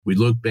we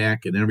look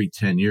back and every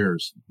 10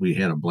 years we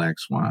had a black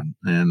swan.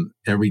 And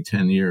every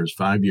 10 years,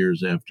 5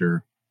 years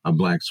after a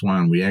black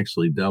swan, we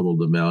actually doubled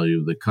the value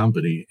of the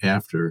company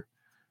after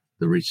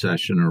the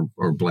recession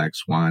or black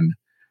swan,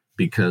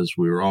 because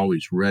we were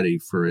always ready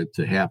for it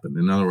to happen.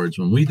 In other words,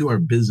 when we do our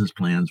business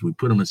plans, we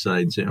put them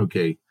aside and say,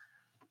 okay,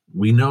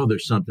 we know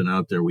there's something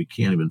out there we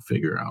can't even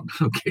figure out.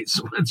 Okay,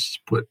 so let's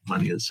put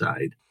money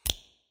aside.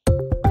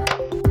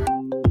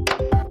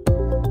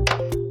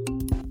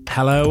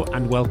 Hello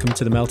and welcome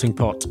to The Melting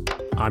Pot.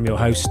 I'm your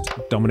host,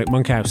 Dominic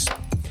Monkhouse.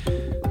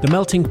 The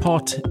Melting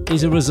Pot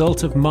is a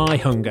result of my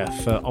hunger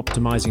for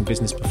optimizing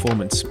business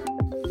performance.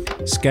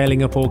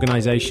 Scaling up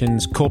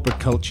organizations, corporate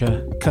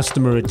culture,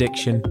 customer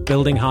addiction,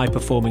 building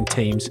high-performing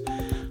teams,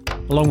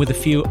 along with a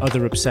few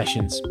other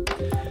obsessions.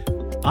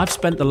 I've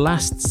spent the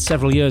last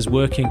several years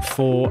working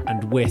for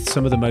and with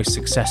some of the most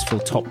successful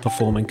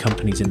top-performing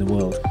companies in the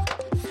world.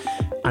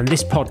 And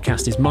this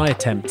podcast is my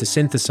attempt to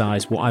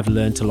synthesize what I've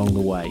learned along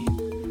the way,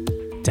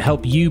 to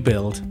help you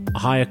build a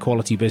higher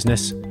quality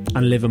business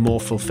and live a more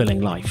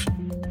fulfilling life.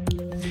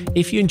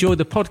 If you enjoy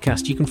the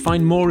podcast, you can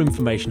find more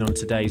information on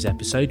today's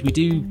episode. We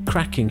do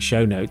cracking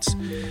show notes.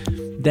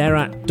 They're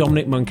at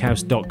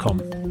dominicmonkhouse.com.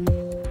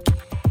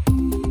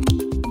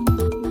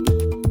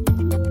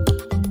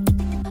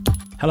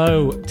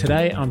 Hello,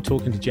 today I'm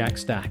talking to Jack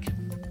Stack.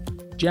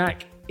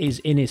 Jack is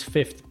in his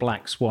 5th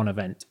Black Swan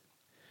event.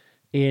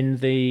 In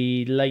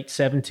the late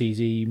 70s,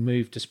 he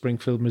moved to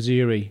Springfield,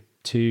 Missouri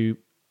to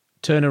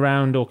turn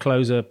around or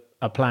close a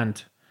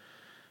plant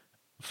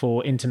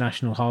for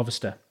International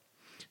Harvester.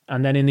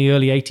 And then in the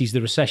early 80s,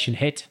 the recession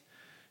hit,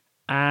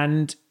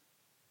 and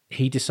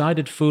he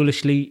decided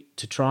foolishly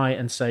to try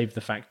and save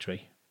the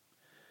factory.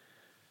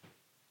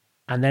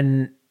 And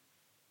then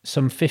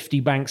some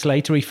 50 banks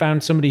later, he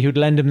found somebody who'd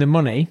lend him the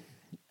money,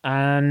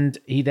 and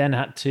he then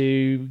had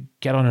to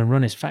get on and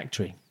run his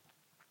factory.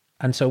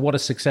 And so what a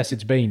success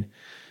it's been.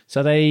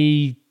 So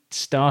they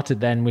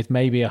started then with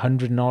maybe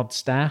 100 and odd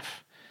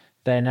staff.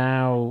 They're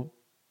now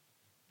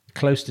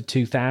close to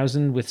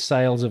 2,000 with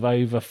sales of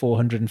over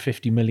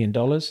 $450 million.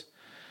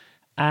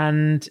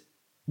 And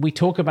we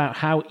talk about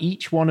how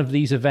each one of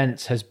these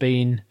events has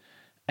been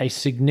a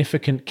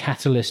significant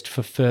catalyst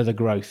for further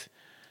growth.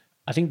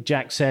 I think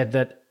Jack said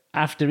that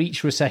after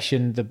each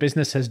recession, the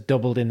business has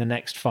doubled in the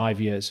next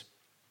 5 years.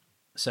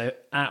 So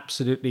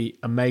absolutely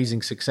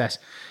amazing success.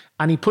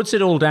 And he puts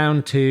it all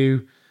down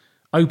to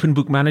open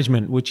book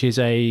management, which is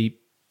a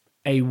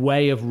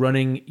way of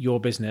running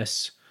your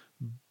business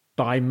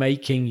by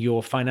making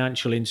your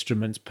financial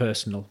instruments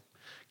personal,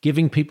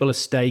 giving people a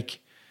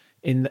stake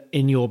in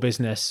your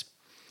business,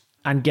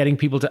 and getting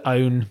people to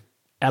own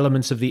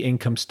elements of the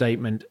income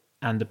statement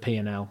and the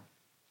P&L.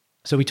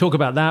 So we talk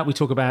about that. We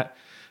talk about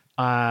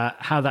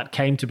how that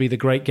came to be the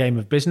great game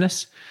of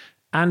business.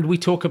 And we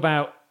talk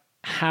about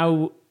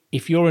how,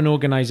 if you're an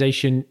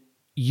organization,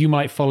 you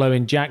might follow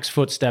in Jack's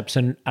footsteps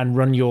and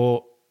run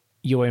your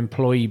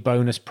employee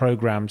bonus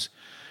programs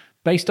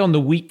based on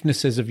the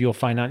weaknesses of your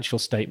financial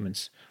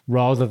statements,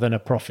 rather than a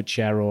profit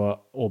share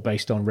or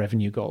based on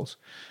revenue goals.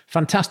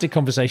 Fantastic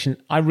conversation.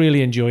 I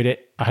really enjoyed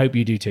it. I hope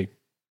you do too.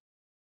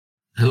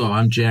 Hello,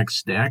 I'm Jack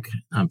Stack.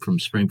 I'm from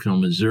Springfield,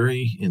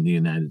 Missouri in the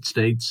United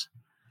States,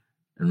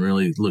 and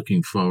really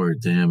looking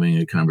forward to having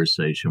a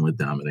conversation with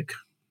Dominic.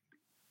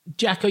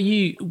 Jack,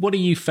 what are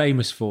you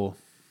famous for?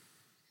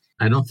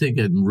 I don't think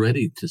I'm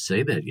ready to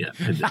say that yet.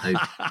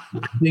 I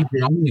think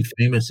you're only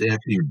famous after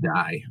you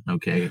die,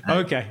 okay?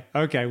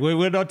 Okay.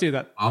 We'll not do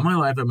that. All my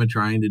life I've been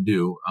trying to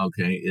do,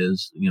 okay,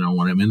 is,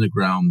 when I'm in the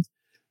ground,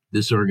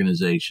 this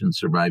organization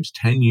survives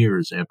 10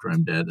 years after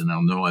I'm dead, and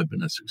I'll know I've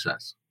been a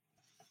success.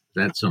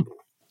 That's simple.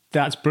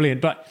 That's brilliant.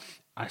 But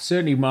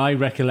certainly my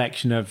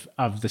recollection of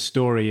the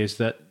story is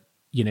that,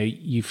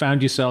 you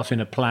found yourself in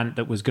a plant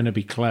that was going to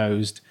be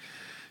closed,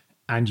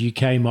 and you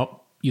came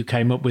up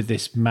with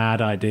this mad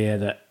idea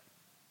that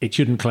it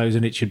shouldn't close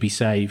and it should be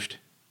saved.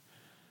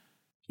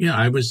 Yeah,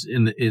 I was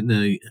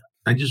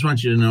I just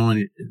want you to know,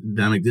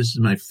 Dominic, this is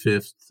my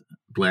 5th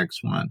Black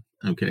Swan.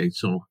 Okay,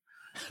 so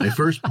my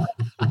first,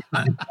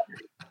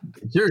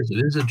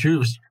 seriously, this is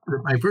true.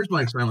 My first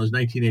Black Swan was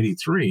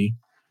 1983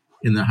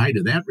 in the height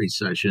of that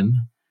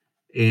recession.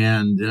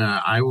 And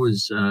I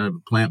was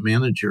plant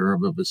manager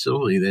of a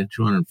facility that had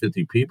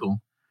 250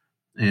 people.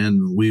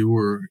 And we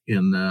were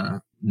in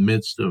the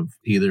midst of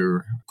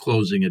either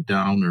closing it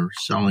down or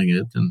selling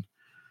it. And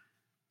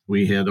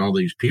we had all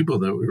these people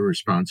that we were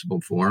responsible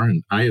for.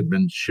 And I had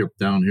been shipped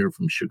down here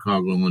from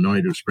Chicago,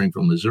 Illinois to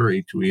Springfield,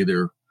 Missouri to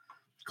either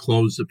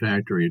close the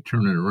factory or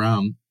turn it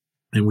around.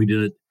 And we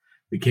did it.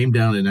 We came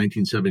down in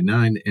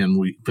 1979 and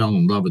we fell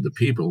in love with the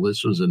people.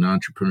 This was an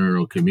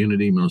entrepreneurial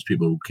community. Most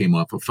people came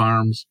off of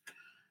farms.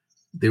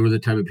 They were the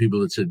type of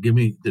people that said, give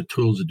me the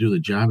tools to do the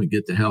job and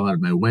get the hell out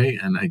of my way.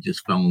 And I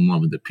just fell in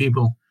love with the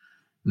people.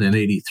 And then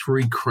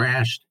 83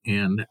 crashed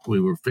and we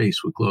were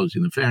faced with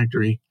closing the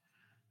factory.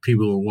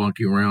 People were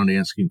walking around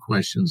asking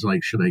questions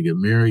like, should I get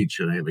married?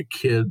 Should I have a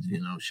kid?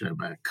 Should I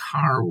buy a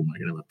car? Am I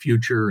going to have a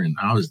future? And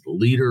I was the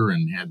leader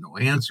and had no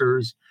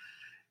answers.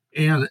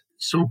 And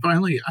so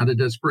finally, out of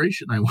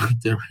desperation, I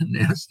went there and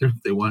asked them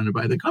if they wanted to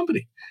buy the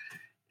company.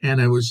 And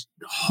I was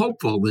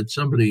hopeful that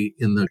somebody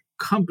in the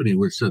company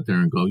would sit there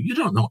and go, you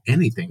don't know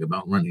anything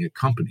about running a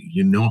company.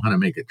 You know how to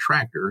make a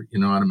tractor, you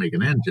know how to make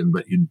an engine,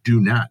 but you do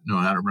not know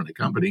how to run a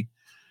company.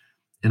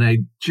 And I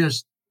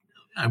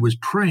was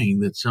praying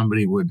that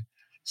somebody would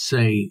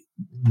say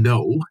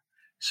no.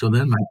 So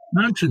then my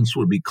conscience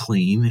would be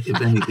clean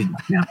if anything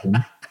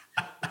happened.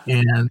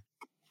 And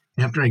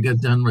after I got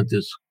done with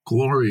this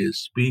glorious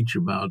speech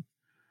about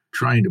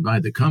trying to buy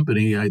the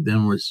company, I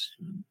then was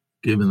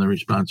given the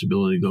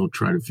responsibility to go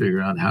try to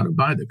figure out how to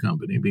buy the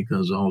company,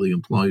 because all the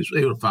employees,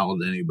 they would have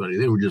followed anybody.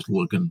 They were just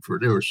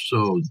they were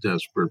so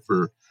desperate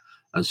for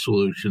a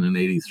solution in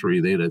 83,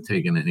 they'd have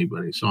taken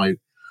anybody. So I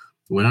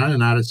went on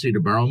an odyssey to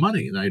borrow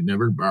money, and I'd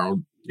never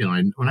borrowed.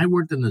 When I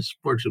worked in this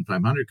Fortune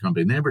 500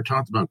 company, they never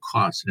talked about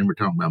costs. They never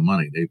talked about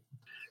money.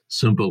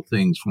 Simple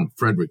things from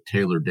Frederick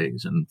Taylor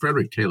days. And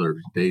Frederick Taylor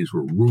days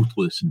were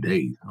ruthless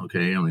days,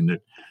 okay? I mean,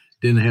 it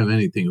didn't have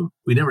anything.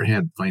 We never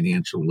had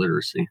financial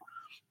literacy.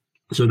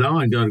 So now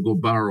I got to go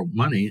borrow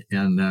money,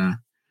 and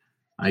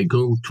I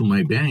go to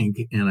my bank,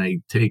 and I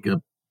take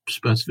a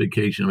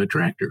specification of a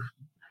tractor.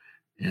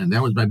 And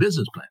that was my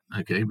business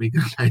plan, okay,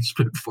 because I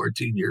spent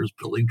 14 years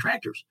building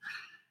tractors.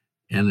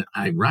 And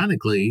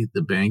ironically,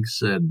 the bank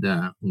said,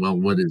 well,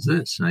 what is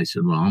this? And I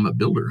said, well, I'm a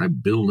builder.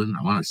 I'm building.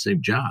 I want to save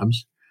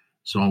jobs.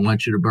 So I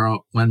want you to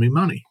lend me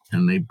money.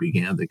 And they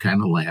began to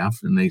kind of laugh.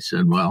 And they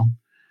said, well,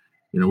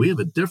 we have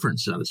a different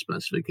set of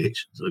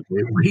specifications.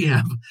 Okay, we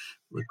have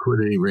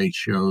liquidity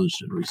ratios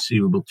and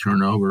receivable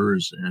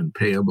turnovers and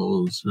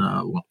payables,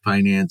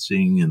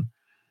 financing,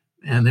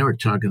 and they were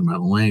talking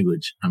about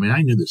language. I mean,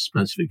 I knew the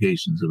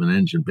specifications of an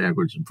engine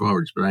backwards and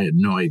forwards, but I had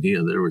no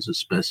idea there was a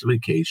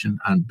specification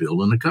on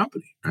building a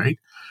company, right?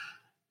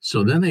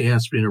 So then they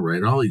asked me to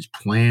write all these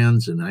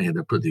plans, and I had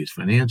to put these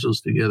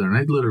financials together. And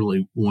I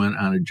literally went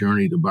on a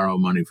journey to borrow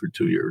money for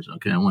 2 years.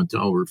 Okay, I went to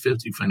over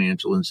 50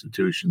 financial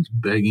institutions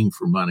begging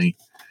for money,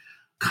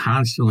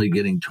 constantly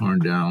getting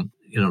turned down.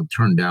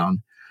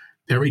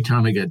 Every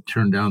time I got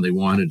turned down, they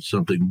wanted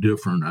something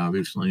different,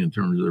 obviously, in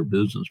terms of their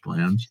business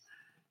plans.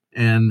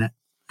 And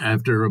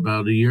after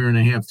about a year and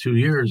a half, 2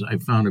 years, I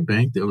found a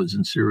bank that was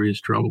in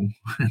serious trouble.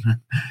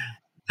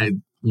 I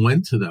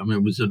went to them.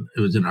 It was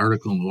an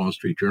article in the Wall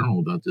Street Journal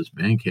about this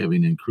bank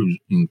having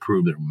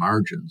improved their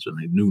margins, and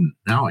I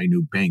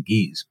knew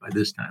bankese by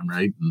this time,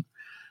 right? And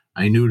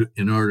I knew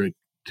in order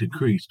to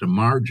increase the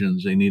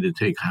margins, they need to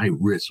take high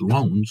risk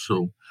loans.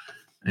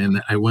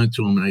 And I went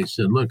to them and I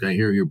said, "Look, I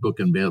hear you're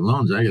booking bad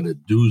loans. I got a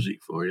doozy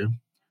for you."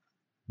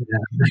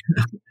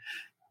 Yeah.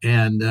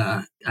 And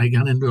I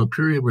got into a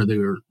period where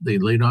they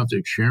laid off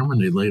their chairman,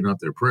 they laid off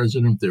their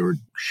president, they were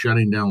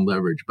shutting down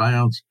leverage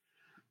buyouts.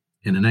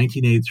 And in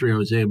 1983, I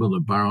was able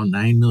to borrow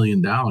 $9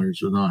 million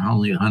with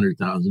only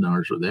 $100,000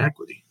 worth of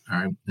equity. All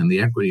right. And the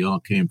equity all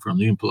came from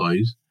the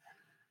employees.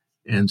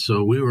 And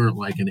so we were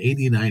like an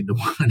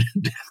 89-1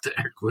 debt to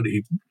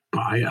equity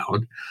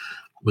buyout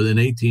with an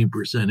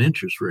 18%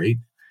 interest rate.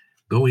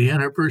 But we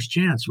had our first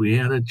chance. We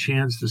had a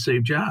chance to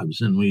save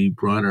jobs. And we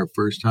brought our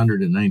first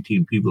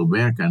 119 people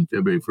back on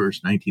February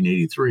 1st,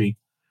 1983.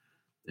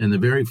 And the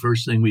very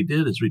first thing we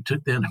did is we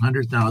took that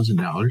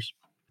 $100,000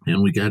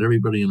 and we got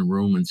everybody in a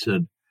room and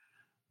said,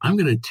 I'm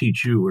going to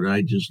teach you what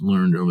I just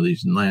learned over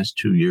these last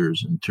 2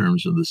 years in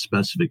terms of the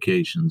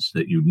specifications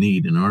that you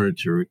need in order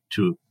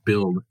to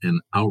build an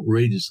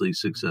outrageously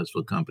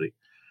successful company.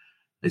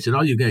 I said,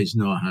 all you guys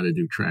know how to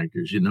do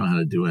tractors. You know how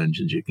to do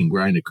engines. You can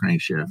grind a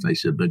crankshaft. I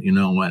said, but you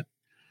know what?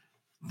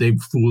 They've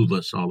fooled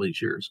us all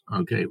these years.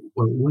 Okay.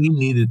 What we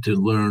needed to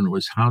learn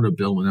was how to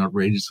build an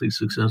outrageously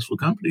successful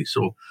company.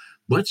 So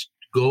let's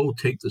go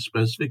take the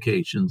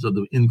specifications of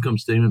the income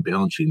statement,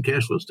 balance sheet, and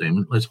cash flow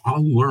statement. Let's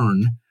all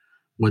learn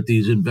what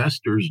these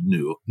investors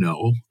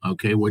know,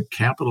 okay, what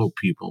capital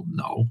people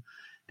know.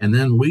 And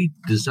then we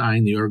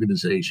design the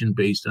organization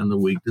based on the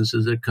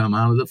weaknesses that come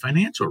out of the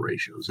financial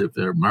ratios. If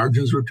their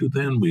margins were too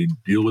thin, we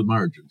deal with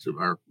margins. If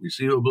our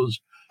receivables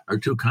are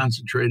too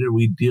concentrated,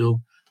 we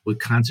deal with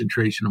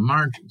concentration of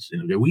margins.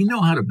 Okay, we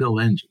know how to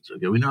build engines.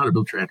 Okay, we know how to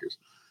build tractors.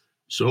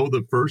 So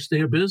the first day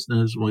of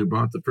business, when we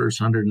brought the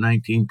first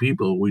 119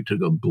 people, we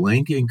took a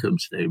blank income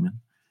statement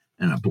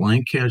and a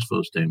blank cash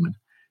flow statement,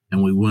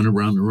 and we went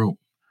around the room.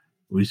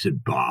 We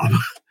said, Bob,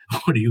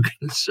 what are you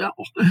going to sell?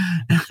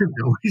 And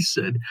we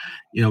said,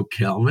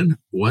 Calvin,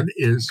 what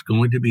is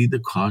going to be the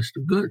cost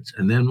of goods?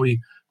 And then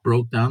we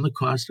broke down the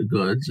cost of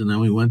goods. And then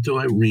we went to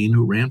Irene,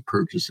 who ran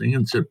purchasing,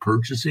 and said,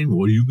 purchasing,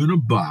 what are you going to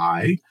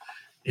buy?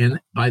 And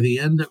by the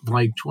end of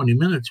like 20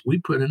 minutes, we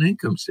put an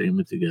income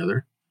statement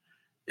together.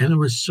 And it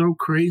was so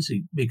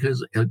crazy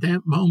because at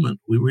that moment,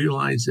 we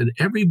realized that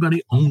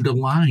everybody owned a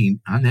line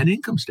on that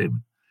income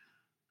statement.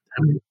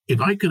 I mean, if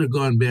I could have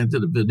gone back to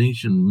the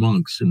Venetian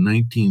monks in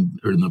the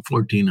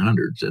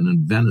 1400s and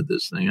invented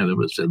this thing, I'd have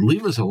said,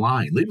 leave us a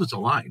line.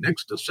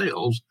 Next to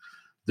sales,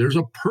 there's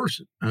a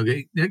person.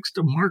 Okay. Next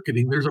to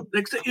marketing,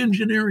 next to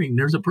engineering,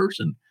 there's a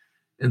person.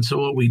 And so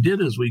what we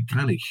did is we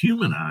kind of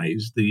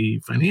humanized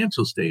the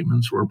financial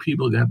statements where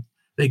people got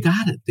They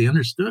got it. They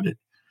understood it.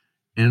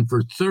 And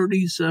for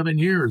 37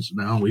 years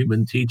now, we've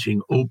been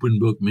teaching open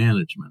book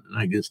management. And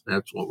I guess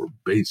that's what we're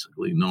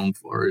basically known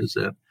for, is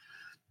that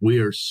we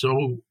are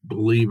so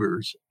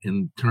believers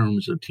in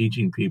terms of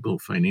teaching people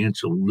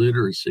financial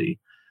literacy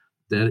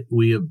that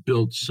we have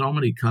built so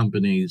many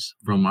companies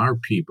from our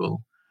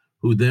people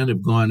who then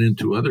have gone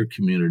into other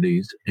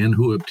communities and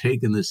who have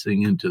taken this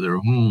thing into their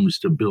homes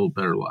to build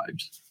better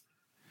lives.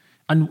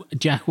 And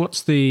Jack,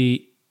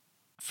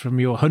 from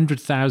your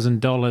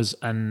 $100,000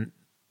 and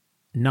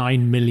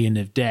 $9 million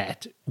of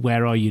debt,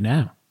 where are you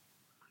now?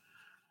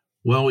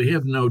 Well, we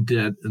have no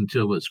debt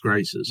until this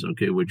crisis,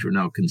 okay, which we're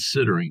now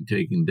considering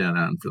taking debt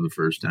on for the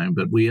first time.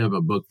 But we have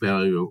a book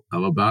value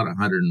of about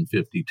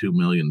 $152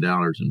 million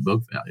in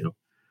book value.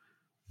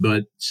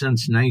 But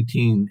since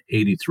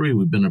 1983,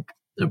 we've been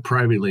a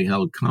privately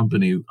held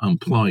company,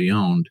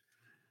 employee-owned,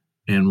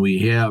 and we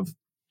have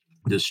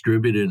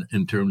distributed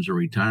in terms of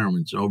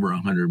retirements over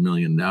 $100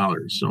 million.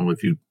 So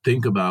if you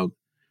think about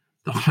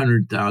the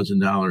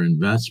 $100,000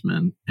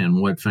 investment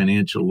and what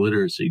financial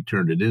literacy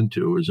turned it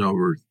into, it was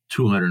over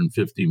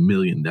 $250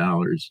 million.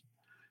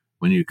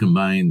 When you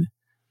combine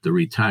the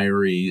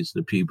retirees,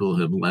 the people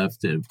who have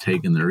left, have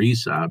taken their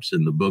ESOPs,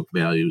 and the book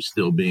value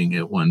still being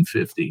at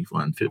 150,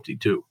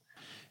 152.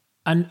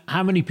 And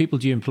how many people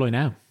do you employ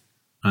now?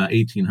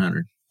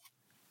 1,800.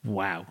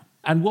 Wow.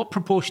 And what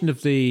proportion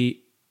of the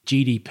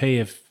GDP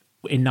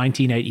in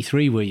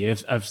 1983 were you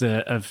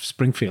of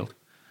Springfield?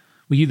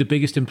 Were you the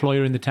biggest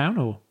employer in the town,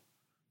 or?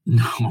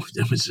 No,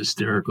 that was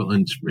hysterical.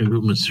 In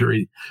Springfield,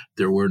 Missouri,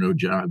 there were no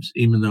jobs,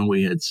 even though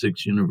we had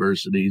 6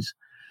 universities.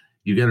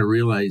 You got to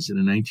realize that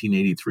in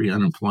 1983,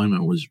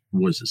 unemployment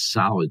was a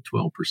solid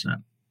 12%.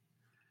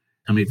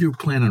 I mean, if you were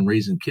planning on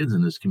raising kids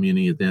in this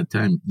community at that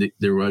time,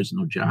 there was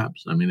no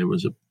jobs. I mean, it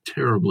was a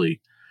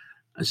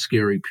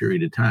scary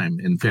period of time.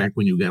 In fact,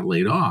 when you got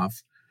laid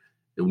off,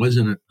 it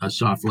wasn't a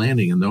soft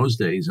landing in those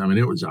days. I mean,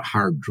 it was a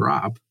hard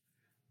drop.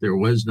 There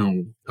was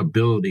no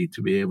ability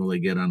to be able to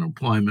get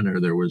unemployment, or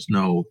there was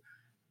no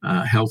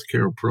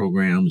healthcare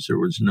programs. There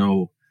was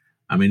no,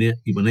 I mean,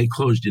 when they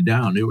closed you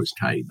down, it was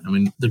tight. I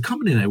mean, the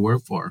company that I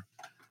worked for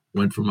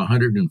went from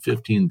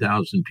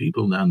 115,000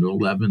 people down to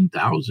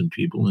 11,000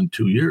 people in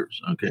 2 years.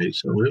 Okay,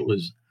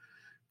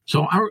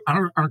 so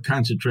our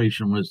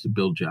concentration was to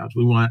build jobs.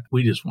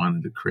 We just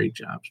wanted to create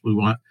jobs.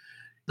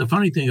 The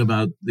funny thing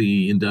about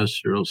the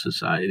industrial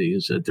society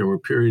is that there were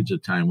periods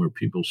of time where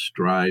people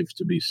strived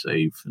to be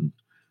safe and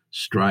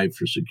strive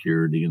for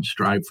security and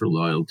strive for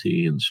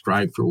loyalty and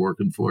strive for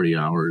working 40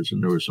 hours.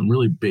 And there was some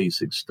really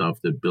basic stuff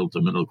that built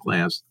the middle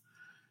class.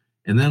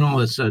 And then all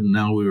of a sudden,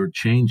 now we were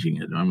changing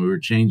it. I mean, we were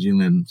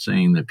changing and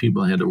saying that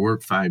people had to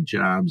work 5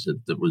 jobs,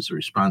 that was the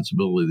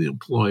responsibility of the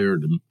employer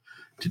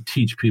to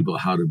teach people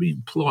how to be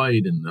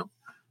employed.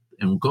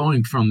 And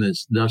going from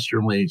this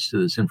industrial age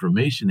to this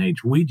information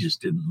age, we just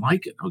didn't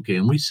like it. Okay.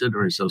 And we said to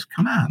ourselves,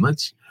 come on,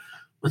 let's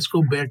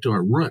go back to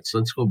our roots.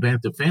 Let's go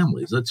back to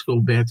families. Let's go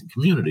back to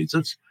communities.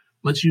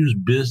 Let's use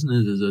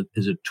business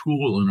as a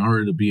tool in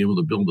order to be able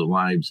to build the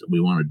lives that we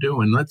want to do.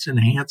 And let's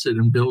enhance it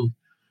and build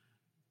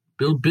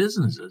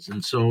businesses.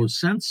 And so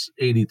since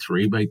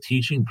 83, by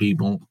teaching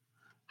people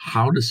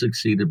how to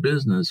succeed in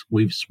business,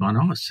 we've spun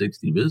off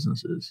 60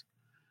 businesses.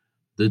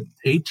 The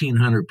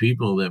 1,800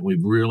 people that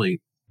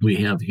we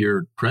have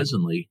here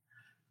presently,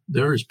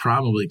 there is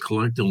probably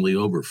collectively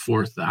over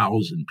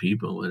 4,000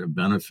 people that have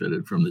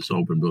benefited from this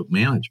open book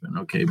management,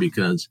 okay,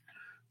 because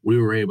we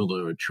were able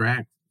to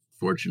attract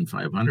Fortune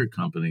 500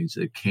 companies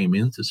that came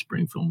into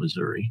Springfield,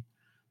 Missouri,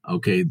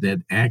 okay, that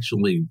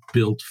actually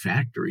built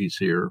factories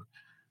here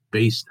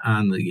based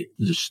on the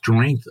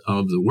strength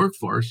of the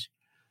workforce,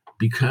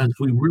 because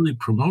we really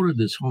promoted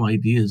this whole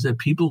idea is that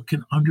people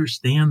can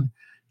understand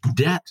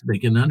debt, they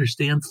can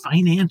understand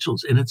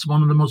financials, and it's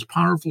one of the most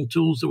powerful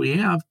tools that we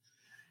have.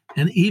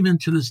 And even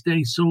to this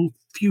day, so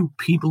few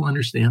people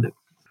understand it.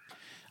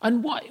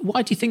 And why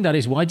do you think that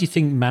is? Why do you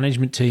think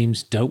management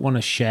teams don't want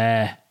to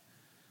share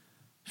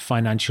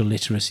financial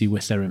literacy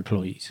with their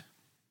employees?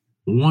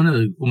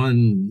 One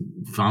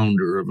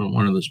founder of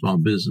one of the small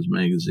business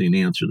magazine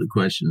answered the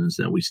question is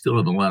that we still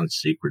have a lot of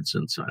secrets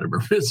inside of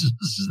our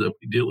businesses that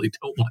we really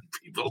don't want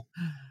people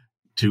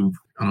to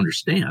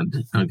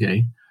understand.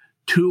 Okay.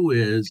 2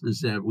 is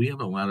that we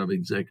have a lot of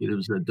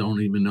executives that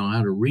don't even know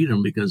how to read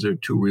them because they're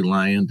too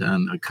reliant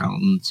on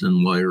accountants and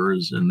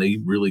lawyers, and they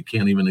really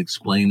can't even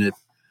explain it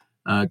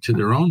to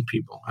their own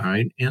people. All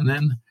right. And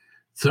then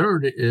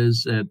 3rd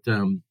is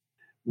that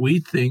we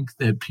think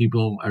that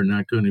people are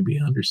not going to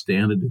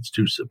understand it. It's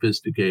too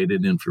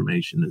sophisticated.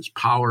 Information is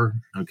power.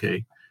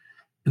 Okay.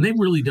 And they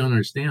really don't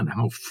understand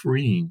how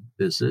freeing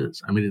this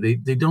is. I mean,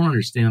 they don't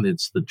understand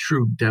it's the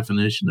true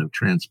definition of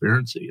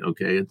transparency.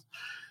 Okay.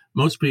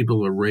 Most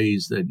people are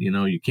raised that,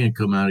 you can't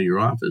come out of your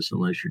office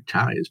unless your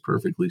tie is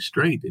perfectly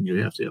straight and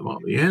you have to have all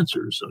the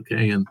answers.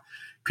 Okay. And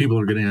people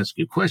are going to ask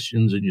you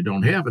questions and you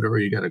don't have it, or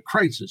you got a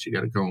crisis, you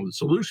got to come up with a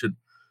solution.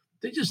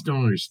 They just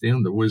don't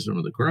understand the wisdom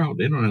of the crowd.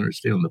 They don't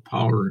understand the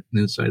power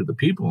inside of the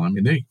people. I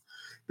mean,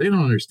 they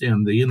don't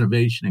understand the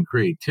innovation and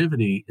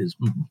creativity is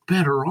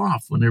better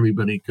off when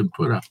everybody can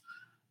put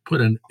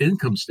an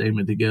income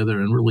statement together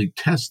and really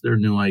test their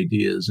new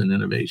ideas and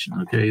innovation.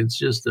 Okay. It's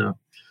just,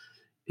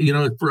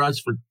 for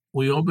us,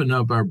 we opened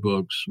up our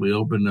books, we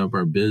opened up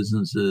our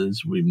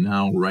businesses. We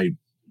now write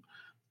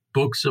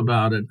books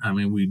about it. I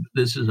mean,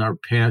 this is our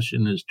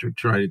passion, is to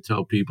try to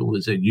tell people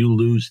is that you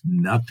lose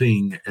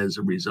nothing as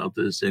a result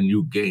of this and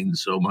you gain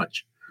so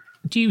much.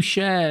 Do you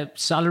share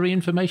salary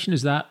information?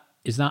 Is that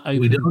open?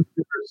 We don't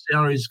share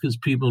salaries because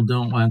people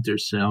don't want their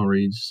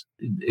salaries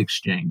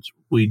exchanged.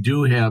 We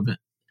do have,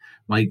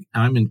 like,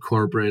 I'm in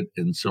corporate,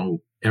 and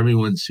so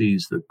everyone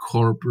sees the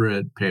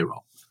corporate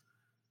payroll.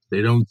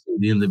 They don't see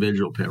the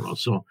individual payroll.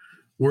 So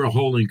we're a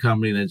holding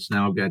company that's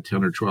now got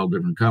 10 or 12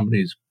 different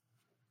companies.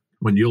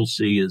 What you'll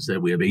see is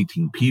that we have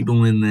 18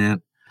 people in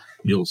that.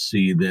 You'll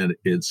see that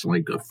it's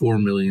like a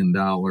 $4 million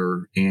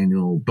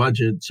annual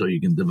budget. So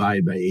you can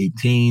divide by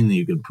 18.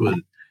 You can put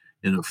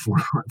in a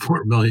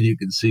 4 million. You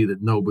can see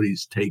that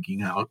nobody's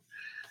taking out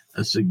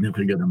a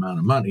significant amount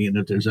of money. And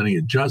if there's any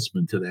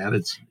adjustment to that,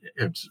 it's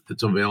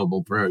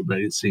available for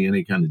everybody to see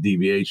any kind of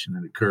deviation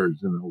that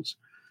occurs in those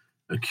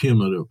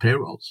cumulative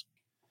payrolls.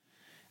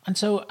 And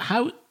so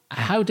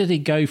how did it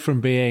go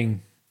from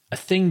being a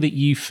thing that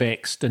you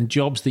fixed and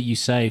jobs that you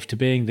saved to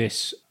being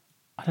this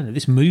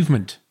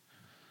movement?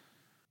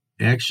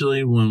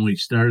 Actually, when we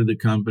started the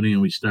company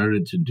and we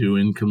started to do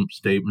income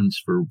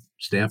statements for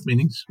staff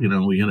meetings,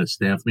 we had a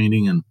staff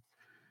meeting, and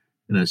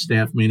in a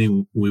staff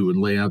meeting, we would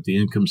lay out the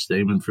income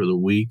statement for the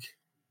week,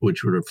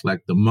 which would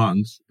reflect the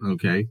month,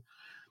 okay?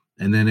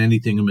 And then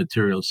anything of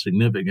material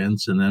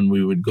significance, and then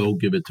we would go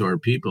give it to our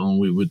people, and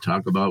we would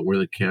talk about where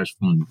the cash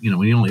flow,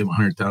 when you only have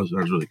 $100,000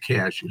 worth of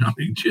cash,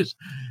 it's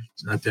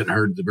not that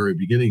hard at the very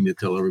beginning to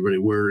tell everybody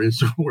where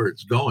it's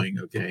going,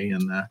 okay?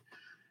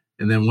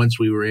 And then once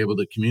we were able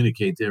to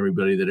communicate to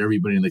everybody that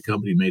everybody in the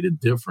company made a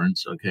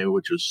difference, okay,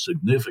 which was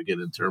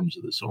significant in terms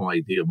of this whole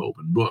idea of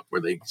open book,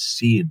 where they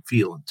see and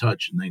feel and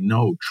touch, and they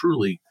know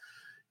truly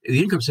the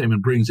income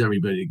statement brings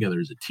everybody together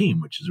as a team,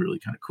 which is really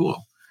kind of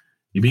cool.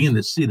 You begin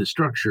to see the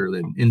structure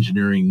that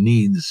engineering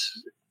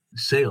needs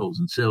sales,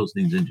 and sales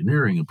needs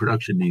engineering, and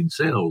production needs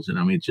sales. And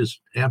I mean, it's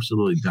just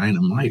absolutely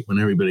dynamite when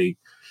everybody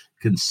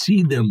can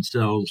see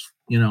themselves,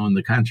 in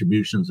the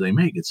contributions they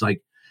make. It's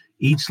like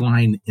each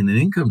line in an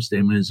income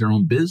statement is their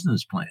own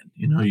business plan.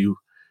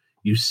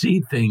 You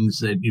see things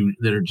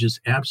that are just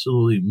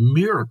absolutely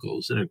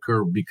miracles that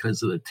occur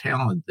because of the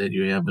talent that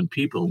you have in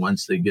people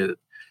once they get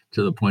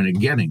to the point of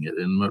getting it.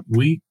 And what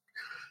we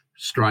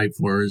strive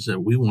for is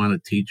that we want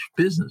to teach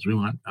business. We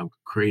want to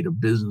create a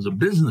business of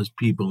business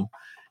people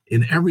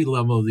in every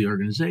level of the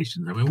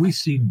organization. I mean, we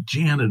see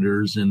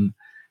janitors in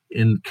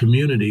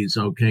communities,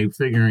 okay,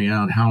 figuring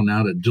out how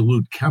now to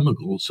dilute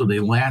chemicals so they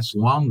last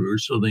longer,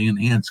 so they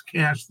enhance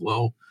cash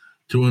flow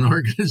to an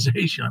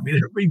organization. I mean,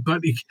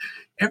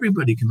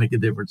 everybody can make a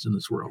difference in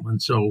this world.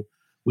 And so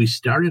we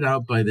started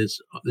out by this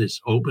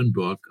open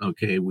book.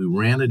 Okay, we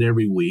ran it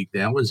every week.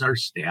 That was our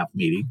staff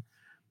meeting.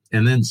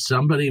 And then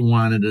somebody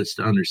wanted us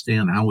to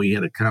understand how we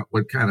had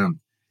what kind of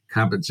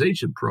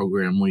compensation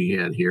program we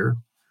had here.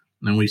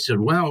 And we said,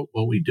 well,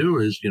 what we do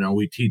is,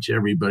 we teach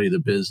everybody the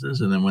business.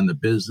 And then when the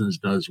business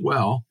does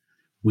well,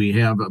 we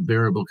have a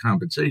variable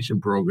compensation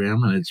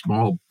program, and it's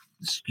all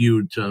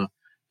skewed to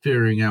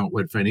figuring out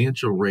what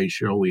financial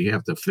ratio we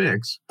have to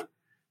fix.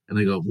 And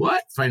they go,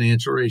 what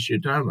financial ratio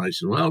time? I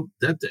said, well,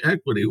 debt to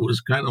equity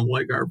was kind of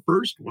like our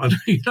first one.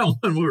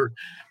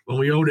 When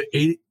we owed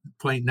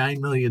 $8.9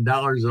 million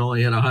and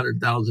only had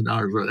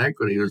 $100,000 worth of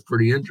equity, it was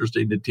pretty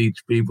interesting to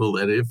teach people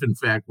that if, in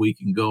fact, we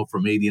can go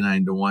from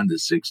 89 to 1 to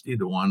 60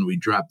 to 1, we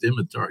dropped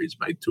inventories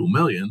by $2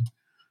 million,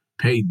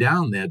 paid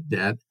down that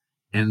debt,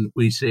 and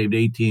we saved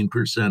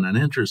 18% on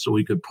interest. So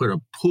we could put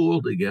a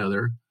pool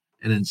together,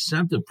 an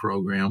incentive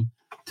program,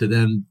 to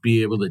then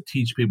be able to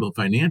teach people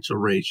financial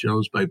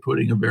ratios by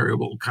putting a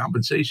variable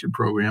compensation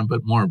program.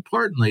 But more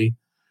importantly,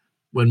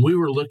 when we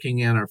were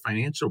looking at our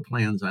financial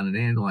plans on an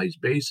annualized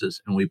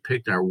basis and we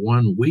picked our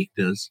one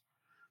weakness,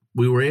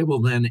 we were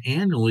able then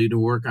annually to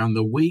work on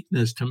the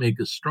weakness to make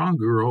us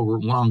stronger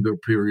over longer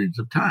periods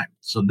of time.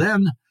 So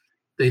then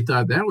they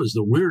thought that was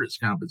the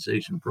weirdest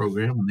compensation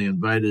program, and they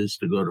invited us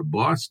to go to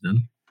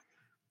Boston.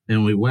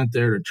 And we went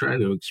there to try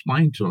to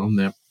explain to them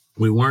that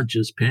we weren't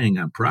just paying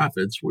on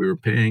profits, we were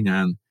paying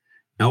on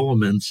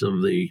elements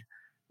of the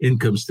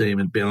income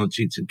statement, balance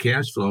sheets, and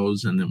cash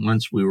flows. And then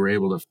once we were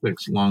able to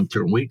fix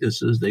long-term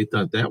weaknesses, they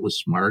thought that was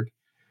smart.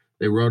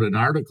 They wrote an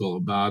article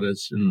about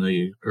us in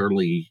the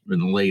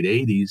late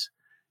 80s.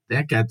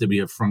 That got to be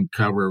a front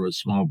cover of a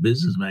small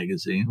business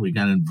magazine. We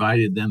got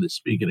invited then to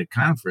speak at a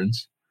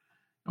conference.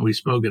 And we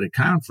spoke at a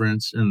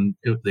conference, and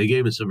they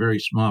gave us a very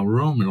small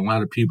room, and a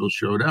lot of people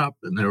showed up.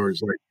 And there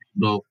was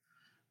people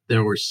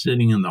that were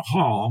sitting in the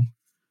hall.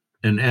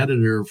 An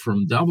editor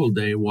from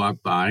Doubleday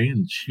walked by,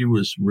 and she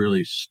was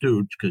really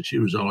astute because she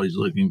was always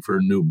looking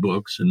for new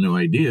books and new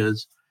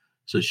ideas.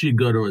 So she'd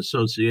go to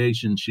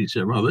association. She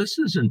said, well, this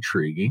is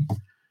intriguing.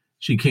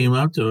 She came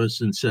up to us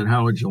and said,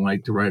 how would you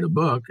like to write a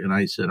book? And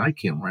I said, I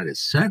can't write a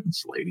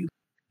sentence, lady.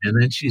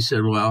 And then she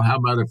said, well, how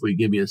about if we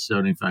give you a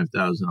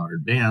 $75,000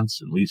 advance?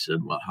 And we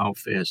said, well, how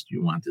fast do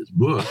you want this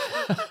book?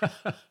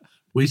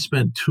 We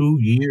spent 2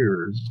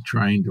 years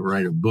trying to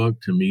write a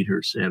book to meet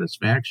her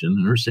satisfaction.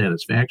 And her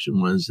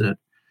satisfaction was that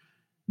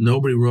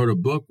nobody wrote a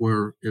book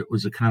where it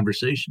was a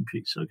conversation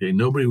piece. Okay.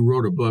 Nobody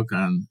wrote a book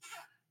on,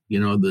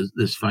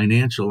 this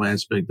financial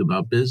aspect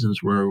about business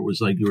where it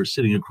was like you were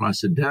sitting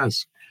across the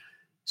desk.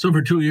 So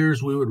for 2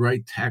 years, we would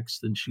write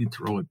text and she'd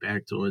throw it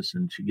back to us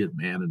and she'd get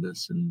mad at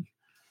us. And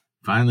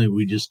finally,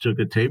 we just took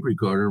a tape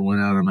recorder,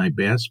 went out on my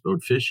bass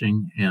boat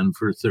fishing, and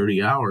for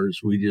 30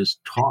 hours, we just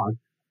talked.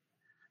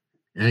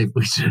 And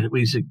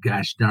we said,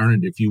 gosh darn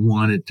it, if you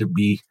want it to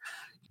be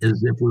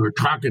as if we were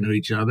talking to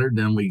each other,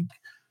 then we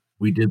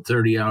did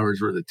 30 hours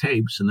worth of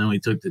tapes. And then we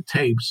took the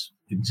tapes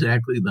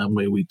exactly the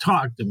way we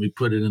talked and we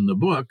put it in the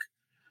book.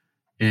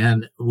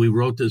 And we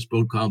wrote this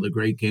book called The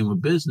Great Game of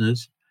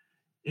Business.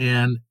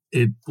 And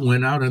it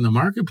went out in the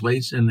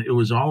marketplace, and it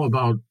was all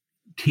about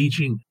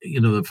teaching,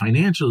 the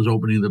financials,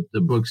 opening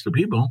the books to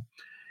people,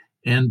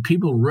 and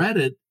people read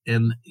it.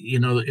 And,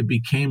 it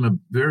became a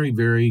very,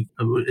 very,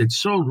 it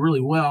sold really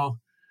well,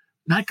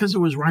 not because it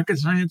was rocket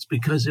science,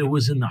 because it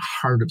was in the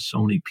heart of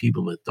so many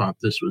people that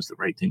thought this was the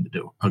right thing to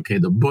do. Okay.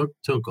 The book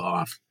took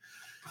off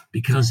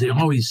because they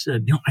always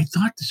said, I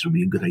thought this would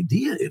be a good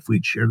idea if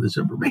we'd share this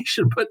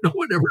information, but no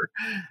one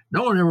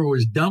ever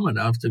was dumb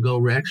enough to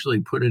go actually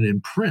put it in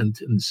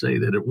print and say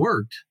that it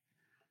worked.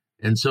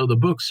 And so the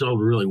book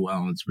sold really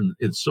well.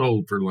 It's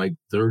sold for like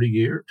 30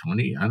 years,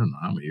 20, I don't know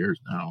how many years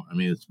now. I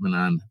mean,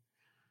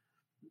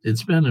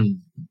 it's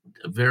been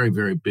a very,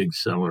 very big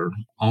seller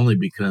only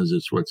because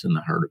it's what's in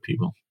the heart of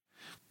people.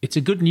 It's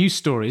a good news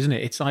story, isn't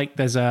it? It's like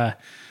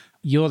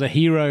you're the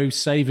hero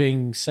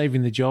saving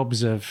the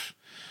jobs of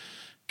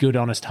good,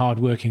 honest,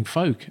 hardworking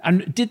folk.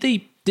 And did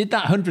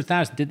that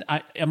 100,000?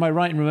 Am I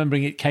right in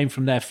remembering it came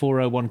from their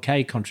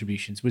 401k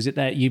contributions? Was it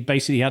that you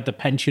basically had the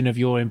pension of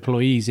your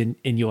employees in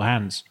your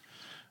hands?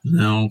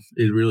 No,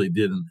 it really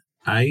didn't.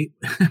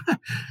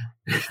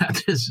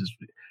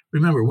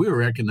 Remember, we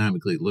were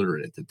economically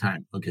literate at the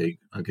time. Okay.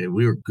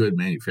 We were good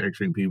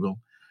manufacturing people.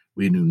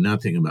 We knew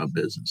nothing about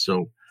business.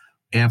 So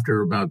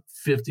after about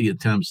 50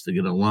 attempts to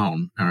get a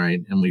loan, all right,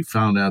 and we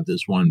found out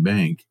this one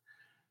bank,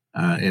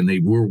 and they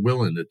were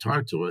willing to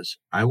talk to us,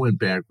 I went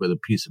back with a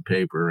piece of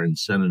paper and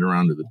sent it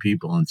around to the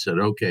people and said,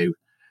 okay,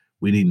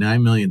 we need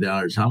 $9 million.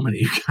 How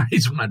many of you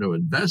guys want to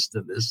invest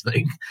in this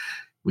thing?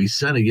 We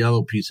sent a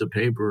yellow piece of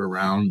paper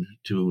around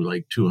to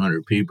like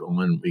 200 people,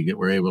 and we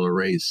were able to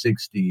raise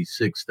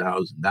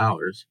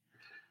 $66,000.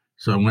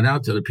 So I went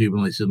out to the people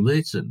and I said,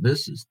 listen,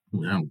 this is,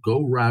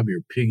 go rob your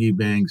piggy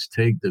banks,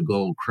 take the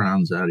gold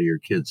crowns out of your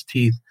kids'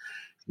 teeth.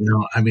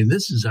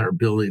 This is our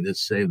ability to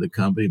save the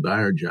company, buy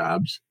our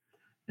jobs.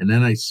 And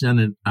then I sent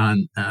it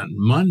on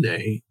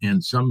Monday,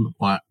 and some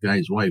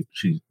guy's wife,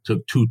 she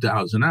took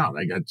 2,000 out.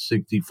 I got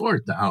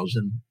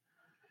 64,000,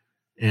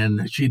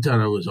 and she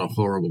thought it was a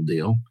horrible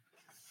deal.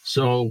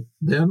 So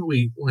then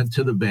we went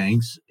to the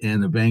banks,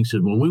 and the bank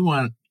said, well, we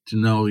want to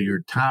know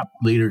your top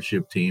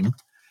leadership team,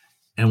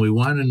 and we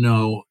want to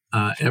know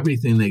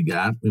everything they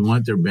got. We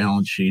want their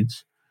balance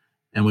sheets,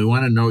 and we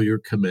want to know you're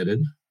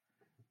committed.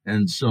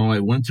 And so I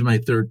went to my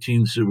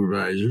 13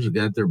 supervisors,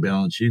 got their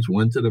balance sheets,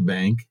 went to the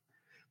bank.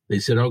 They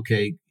said,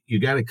 okay, you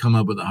got to come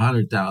up with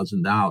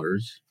 $100,000.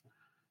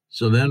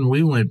 So then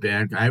we went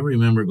back. I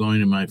remember going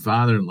to my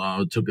father-in-law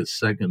who took a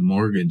second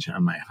mortgage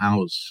on my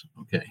house.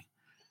 Okay.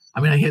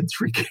 I had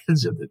 3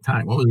 kids at the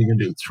time. What was he going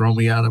to do? Throw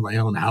me out of my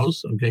own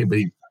house? Okay. But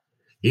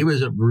he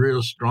was a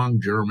real strong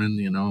German,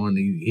 and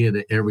he had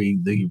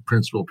the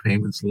principal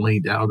payments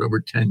laid out over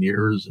 10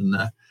 years. And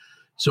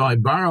so I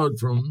borrowed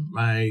from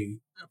my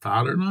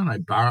father-in-law, and I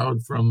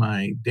borrowed from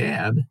my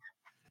dad,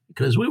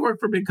 because we worked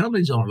for big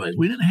companies all our lives.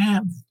 We didn't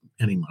have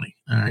any money.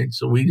 All right.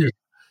 So we just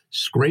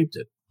scraped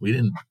it. We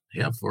didn't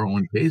have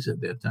 401ks at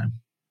that time.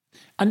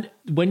 And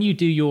when you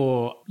do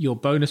your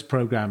bonus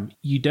program,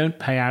 you don't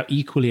pay out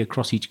equally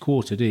across each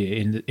quarter, do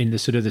you? In the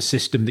sort of the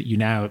system that you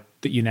now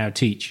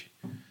teach.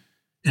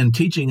 And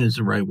teaching is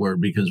the right word,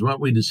 because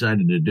what we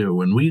decided to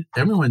do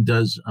everyone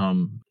does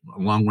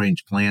long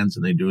range plans,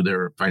 and they do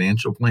their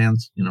financial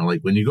plans.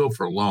 Like when you go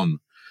for a loan,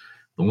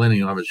 the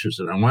lending officer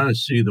said, I want to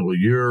see the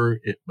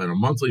year on a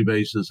monthly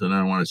basis, and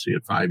I want to see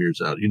it 5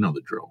 years out. You know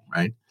the drill,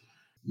 right?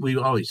 We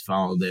always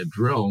follow that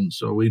drill. And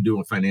so we do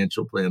a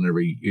financial plan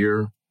every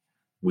year.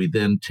 We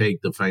then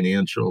take the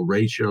financial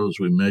ratios,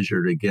 we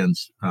measure it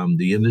against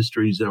the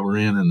industries that we're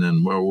in, and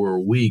then where we're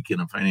weak in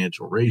a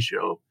financial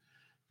ratio,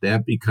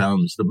 that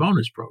becomes the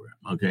bonus program.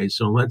 Okay,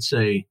 so let's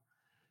say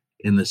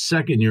in the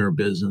second year of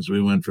business,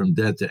 we went from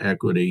debt to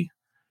equity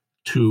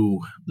to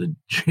the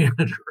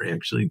janitor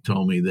actually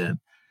told me that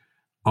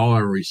all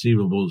our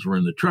receivables were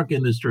in the truck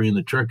industry, and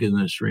the truck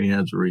industry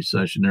has a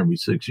recession every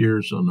 6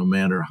 years. So no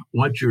matter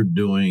what you're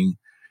doing,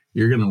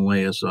 you're going to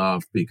lay us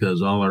off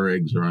because all our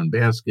eggs are on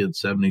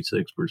baskets.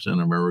 76%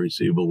 of our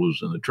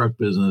receivables in the truck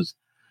business.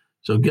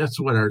 So guess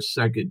what our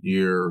second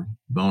year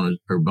bonus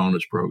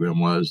program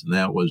was? And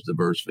that was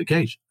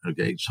diversification.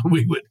 Okay. So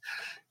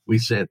we we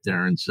sat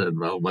there and said,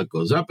 well, what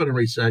goes up in a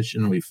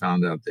recession? And we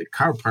found out that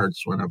car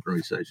parts went up in a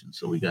recession.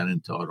 So we got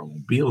into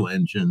automobile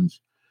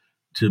engines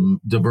to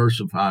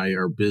diversify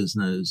our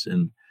business.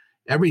 And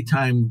every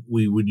time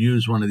we would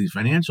use one of these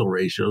financial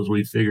ratios,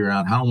 we'd figure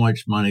out how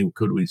much money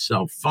could we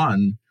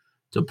self-fund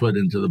to put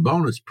into the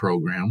bonus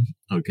program,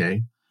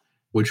 okay,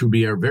 which would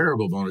be our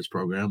variable bonus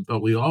program.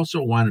 But we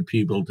also wanted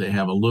people to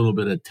have a little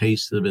bit of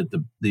taste of it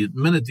the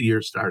minute the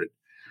year started.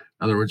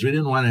 In other words, we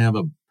didn't want to have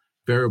a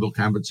variable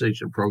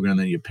compensation program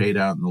that you paid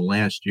out in the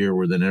last year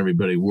where then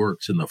everybody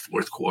works in the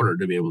fourth quarter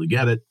to be able to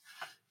get it.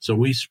 So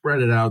we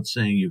spread it out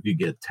saying you could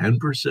get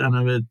 10%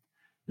 of it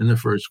in the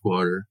first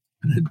quarter,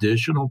 an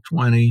additional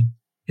 20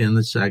 in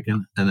the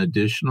second, an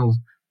additional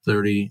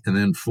 30, and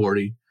then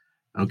 40.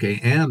 Okay.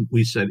 And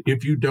we said,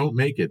 if you don't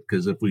make it,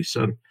 because if we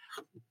set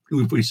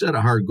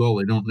a hard goal,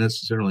 they don't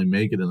necessarily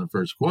make it in the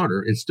first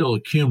quarter, it's still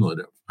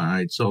cumulative. All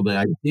right. So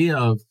the idea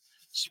of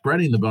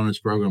spreading the bonus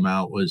program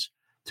out was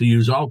to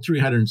use all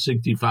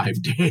 365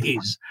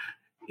 days,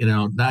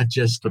 not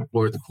just the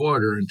fourth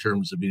quarter in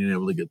terms of being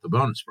able to get the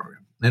bonus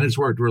program. And it's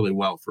worked really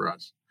well for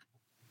us.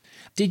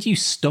 Did you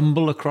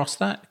stumble across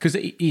that? Because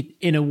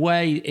in a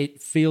way,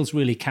 it feels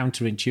really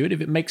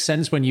counterintuitive. It makes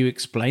sense when you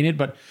explain it,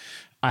 but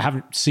I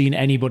haven't seen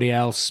anybody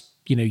else,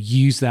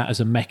 use that as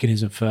a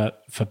mechanism for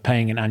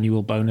paying an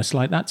annual bonus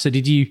like that. So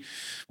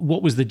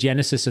what was the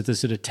genesis of the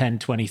sort of 10,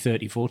 20,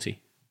 30, 40?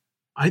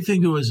 I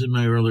think it was in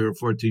my earlier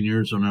 14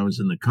 years when I was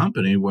in the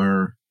company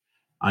where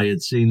I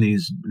had seen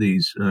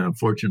these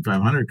Fortune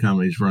 500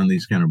 companies run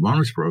these kind of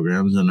bonus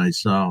programs, and I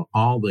saw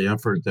all the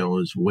effort that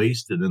was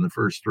wasted in the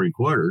first three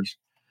quarters.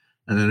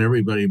 And then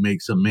everybody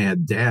makes a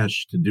mad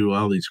dash to do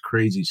all these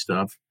crazy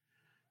stuff.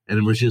 And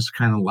it was just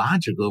kind of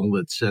logical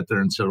that sat there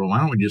and said, well,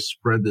 why don't we just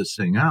spread this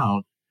thing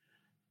out?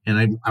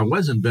 And I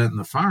wasn't betting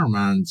the farm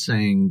on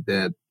saying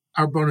that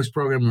our bonus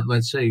program,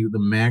 let's say the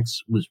max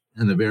was,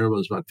 and the variable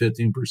was about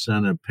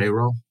 15% of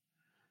payroll.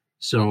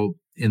 So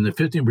in the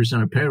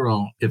 15% of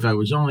payroll, if I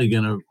was only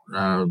going to,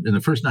 in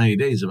the first 90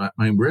 days,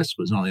 my risk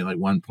was only like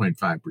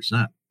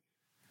 1.5%.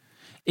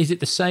 Is it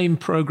the same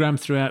program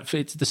throughout?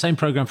 It's the same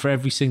program for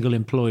every single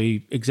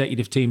employee,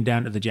 executive team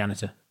down to the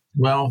janitor?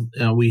 Well,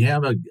 we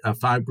have a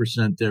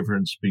 5%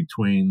 difference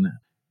between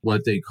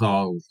what they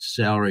call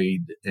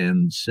salaried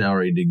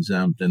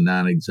exempt and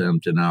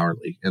non-exempt and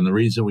hourly. And the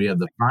reason we have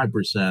the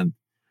 5%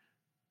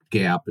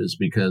 gap is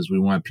because we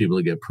want people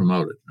to get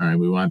promoted. All right.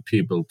 We want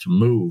people to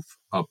move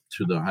up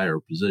to the higher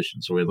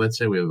position. So let's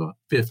say we have a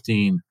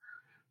 15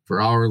 for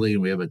hourly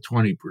and we have a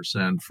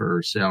 20%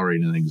 for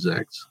salaried and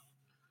execs.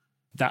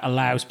 That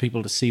allows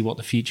people to see what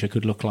the future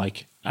could look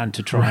like and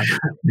to try.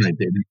 Right.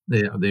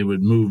 They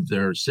would move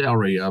their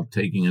salary up,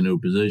 taking a new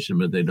position,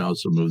 but they'd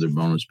also move their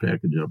bonus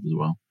package up as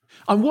well.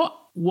 And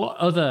what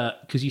other,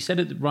 because you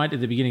said right at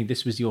the beginning,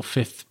 this was your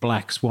fifth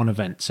Black Swan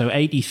event. So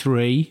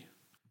 83.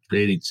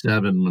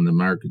 87 when the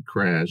market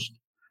crashed.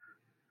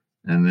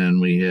 And then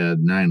we had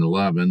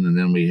 9/11. And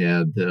then we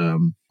had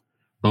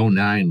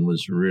 09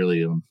 was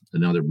really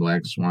another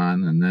Black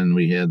Swan. And then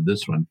we had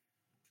this one.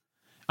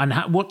 And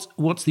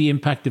what's the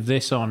impact of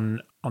this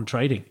on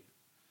trading?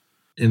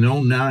 In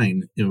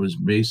 09, it was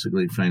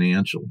basically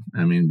financial.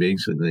 I mean,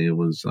 basically it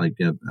was like,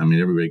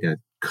 everybody got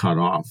cut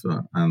off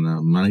on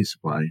the money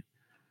supply.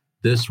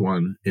 This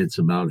one, it's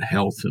about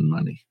health and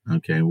money,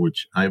 okay,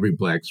 which every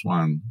Black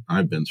Swan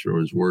I've been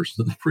through is worse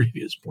than the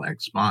previous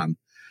Black Swan.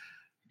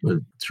 But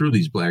through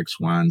these Black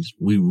Swans,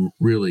 we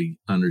really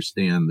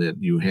understand that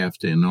you have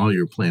to, in all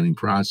your planning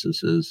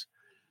processes,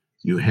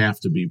 you have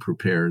to be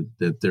prepared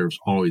that there's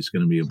always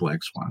going to be a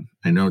Black Swan.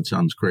 I know it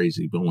sounds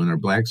crazy, but when our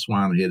Black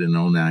Swan hit in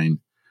 09,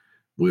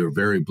 we were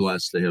very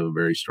blessed to have a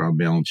very strong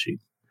balance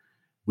sheet.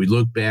 We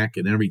look back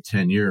and every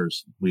 10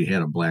 years, we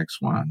had a Black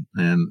Swan.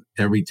 And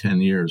every 10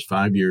 years,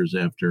 5 years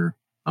after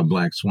a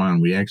Black Swan,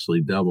 we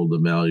actually doubled the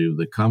value of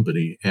the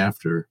company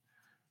after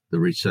the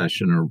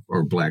recession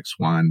or Black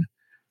Swan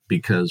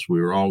because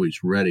we were always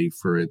ready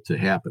for it to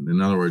happen.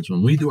 In other words,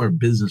 when we do our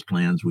business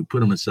plans, we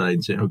put them aside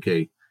and say,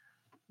 okay,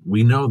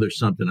 we know there's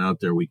something out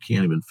there we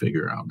can't even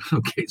figure out.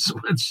 Okay, so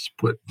let's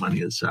put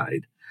money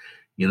aside,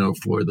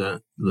 for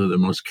the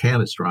most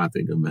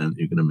catastrophic event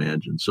you can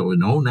imagine. So in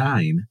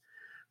 09,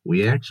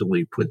 we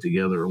actually put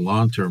together a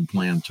long-term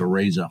plan to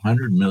raise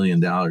 $100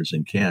 million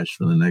in cash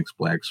for the next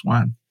Black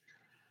Swan.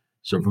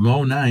 So from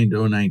 09 to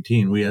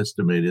 2019, we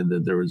estimated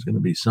that there was going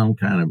to be some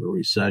kind of a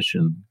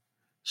recession,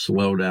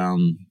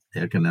 slowdown,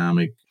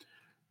 economic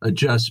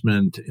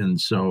adjustment. And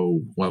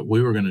so what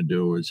we were going to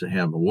do was to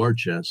have a war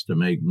chest to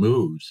make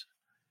moves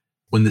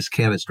when this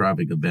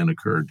catastrophic event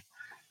occurred.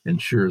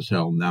 And sure as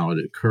hell, now it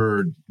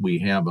occurred. We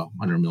have a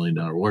 $100 million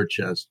war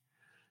chest.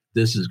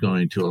 This is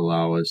going to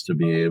allow us to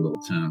be able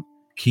to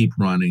keep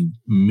running,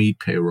 meet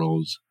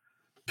payrolls,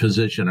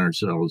 position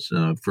ourselves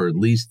for at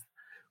least,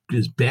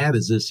 as bad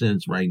as this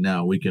is right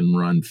now, we can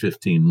run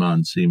 15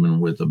 months even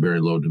with a very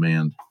low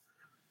demand.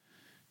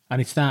 And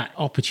it's that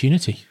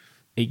opportunity.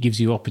 It gives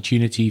you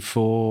opportunity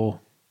for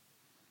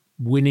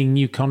winning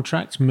new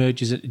contracts,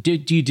 mergers. Do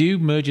you do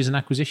mergers and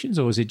acquisitions,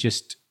 or is it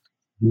just?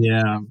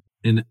 Yeah.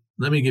 In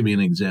let me give you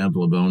an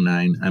example of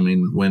 '09. I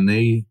mean,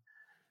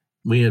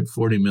 we had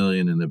 40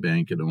 million in the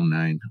bank at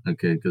 '09,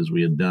 okay, because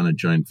we had done a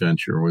joint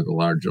venture with a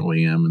large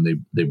OEM,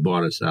 and they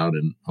bought us out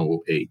in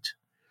 '08.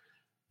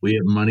 We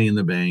have money in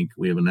the bank.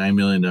 We have a $9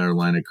 million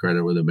line of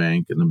credit with a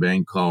bank, and the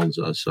bank calls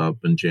us up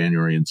in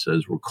January and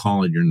says, we're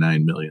calling your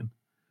 $9 million.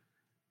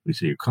 We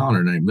say, you're calling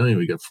our $9 million?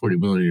 We got 40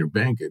 million in your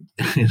bank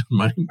in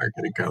money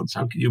market accounts.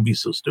 How can you be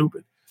so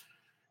stupid?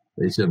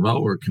 They said,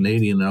 well, we're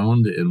Canadian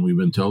owned, and we've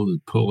been told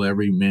to pull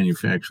every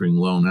manufacturing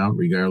loan out,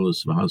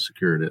 regardless of how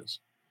secure it is.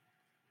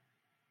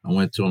 I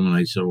went to them and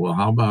I said, well,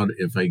 how about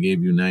if I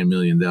gave you $9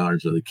 million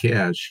of the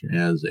cash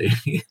as a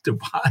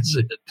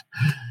deposit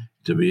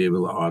to be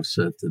able to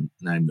offset the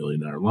 $9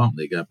 million loan?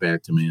 They got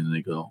back to me and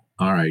they go,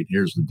 all right,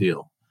 here's the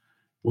deal.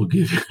 We'll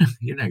give you,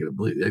 you're not going to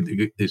believe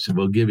it. They said,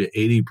 we'll give you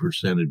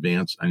 80%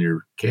 advance on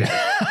your cash.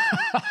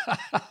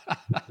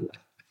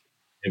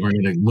 And we're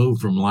going to move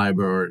from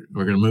LIBOR,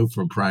 we're going to move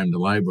from prime to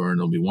LIBOR, and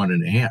it'll be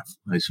 1.5.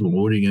 I said,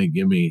 well, what are you going to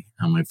give me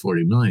on my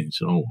 40 million?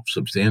 So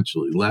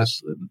substantially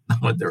less than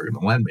what they're going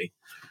to lend me.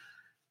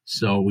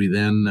 So we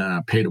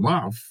then paid them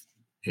off,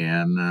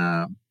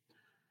 and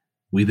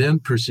we then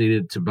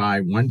proceeded to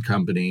buy one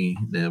company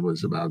that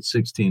was about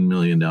 $16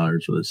 million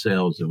worth of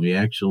sales, and we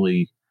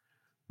actually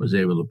was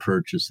able to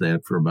purchase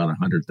that for about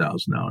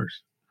 $100,000.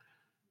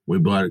 We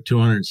bought a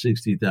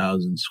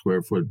 260,000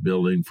 square foot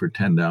building for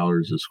 $10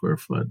 a square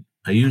foot.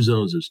 I use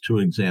those as two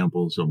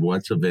examples of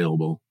what's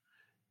available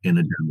in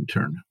a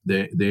downturn.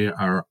 They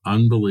are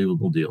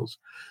unbelievable deals.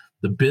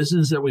 The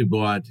business that we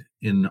bought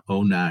in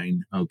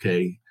 '09,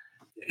 okay,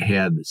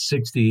 had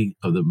 60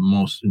 of the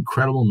most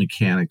incredible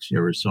mechanics you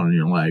ever saw in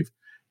your life.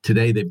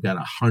 Today, they've got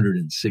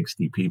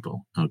 160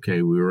 people,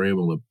 okay? We were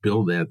able to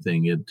build that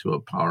thing into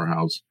a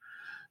powerhouse.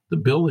 The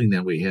building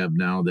that we have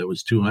now that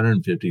was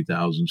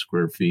 250,000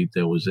 square feet,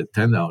 that was at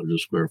 $10 a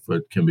square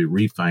foot, can be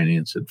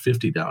refinanced at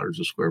 $50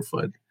 a square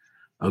foot,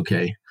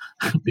 okay?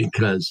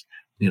 Because,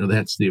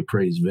 that's the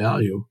appraised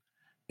value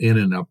in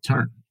an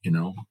upturn,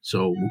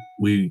 So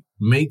we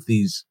make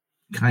these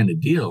kind of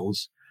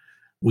deals.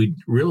 We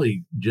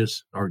really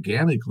just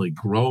organically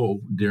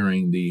grow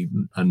during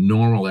a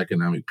normal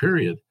economic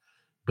period.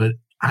 But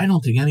I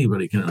don't think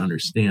anybody can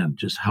understand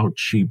just how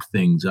cheap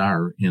things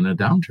are in a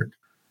downturn.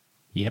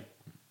 Yep.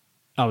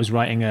 I was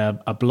writing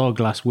a blog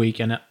last week,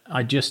 and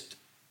I just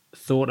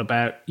thought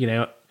about,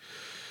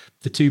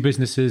 the three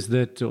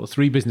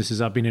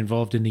businesses I've been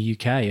involved in the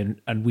UK,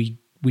 and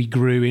we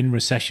grew in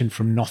recession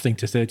from nothing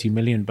to 30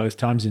 million both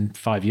times in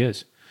 5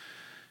 years.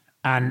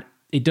 And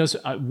it does,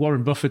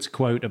 Warren Buffett's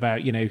quote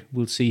about,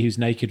 we'll see who's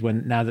naked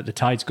now that the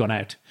tide's gone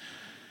out.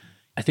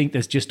 I think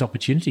there's just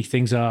opportunity.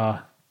 Things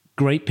are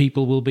great,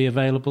 people will be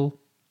available.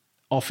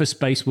 Office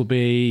space will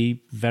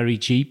be very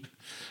cheap.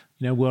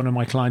 One of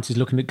my clients is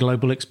looking at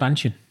global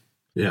expansion.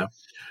 Yeah.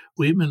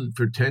 We've been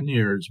for 10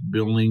 years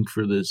building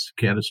for this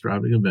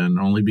catastrophic event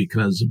only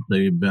because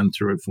they've been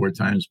through it 4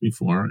 times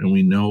before. And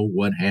we know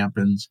what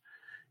happens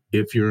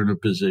if you're in a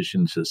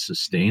position to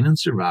sustain and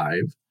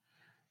survive,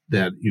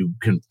 that you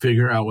can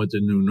figure out what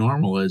the new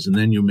normal is, and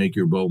then you make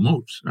your bold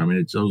moves. I mean,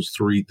 it's those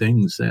 3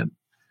 things that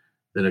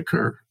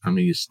occur. I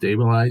mean, you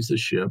stabilize the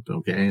ship,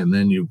 okay, and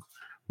then you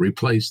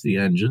replace the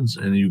engines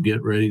and you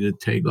get ready to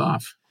take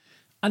off.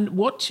 And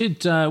where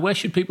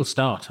should people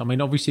start? I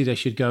mean, obviously they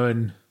should go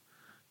and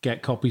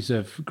get copies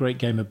of Great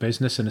Game of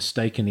Business and a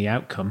stake in the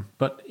outcome.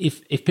 But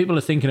if people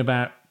are thinking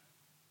about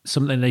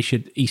something they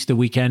should Easter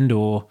weekend,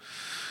 or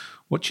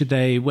where should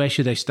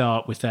they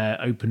start with their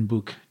open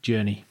book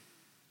journey?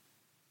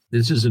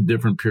 This is a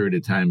different period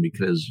of time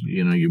because,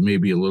 you may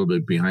be a little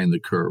bit behind the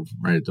curve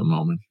right at the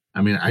moment.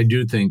 I mean, I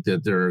do think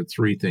that there are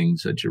 3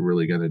 things that you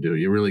really got to do.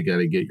 You really got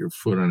to get your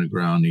foot on the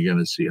ground. You got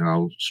to see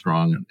how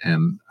strong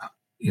and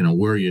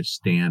where you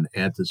stand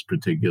at this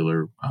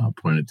particular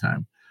point in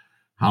time.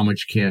 How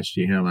much cash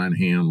do you have on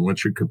hand?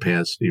 What's your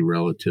capacity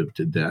relative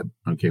to debt?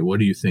 Okay, what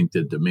do you think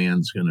the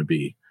demand's going to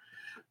be?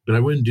 But I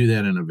wouldn't do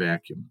that in a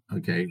vacuum,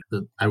 okay?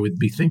 I would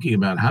be thinking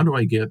about, how do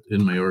I get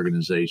in my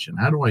organization?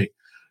 How do I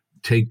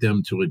take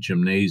them to a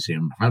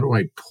gymnasium? How do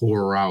I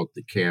pour out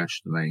the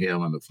cash that I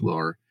have on the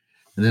floor?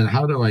 And then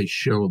how do I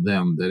show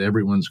them that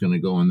everyone's going to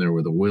go in there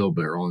with a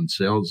wheelbarrow, and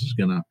sales is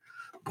going to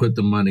put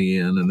the money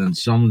in, and then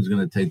someone's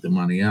going to take the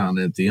money out. And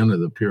at the end of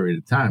the period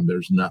of time,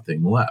 there's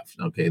nothing left.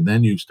 Okay,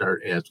 then you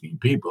start asking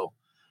people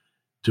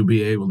to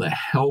be able to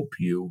help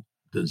you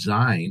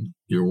design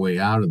your way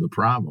out of the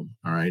problem.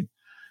 All right.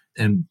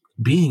 And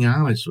being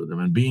honest with them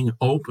and being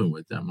open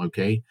with them.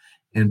 Okay.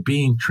 And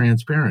being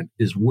transparent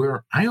is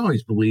where I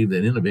always believe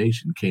that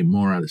innovation came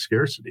more out of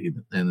scarcity.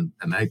 And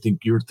I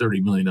think your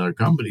 $30 million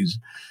companies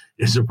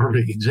is a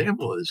perfect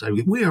example of this. I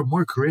mean, we are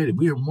more creative.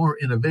 We are more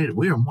innovative.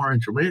 We are more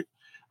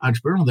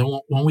entrepreneurial than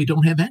when we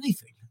don't have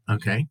anything.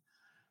 Okay.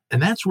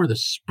 And that's where the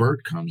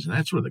spurt comes, and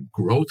that's where the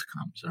growth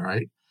comes. All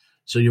right.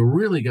 So you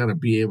really got to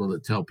be able to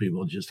tell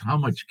people just how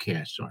much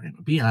cash do I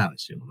have. Be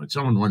honest. But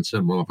someone once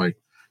said, well, if I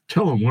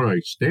tell them where I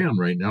stand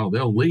right now,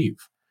 they'll leave.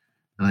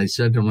 And I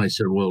said to him,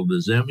 well,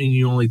 does that mean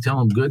you only tell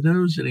them good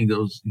news? And he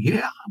goes,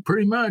 yeah,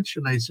 pretty much.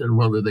 And I said,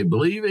 well, do they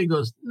believe it? He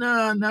goes,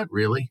 no, not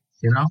really.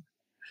 you know?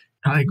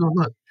 And I go,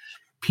 look,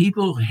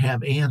 people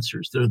have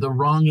answers. They're the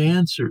wrong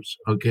answers.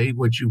 Okay.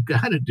 What you've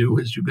got to do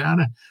is you got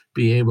to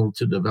be able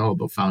to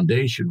develop a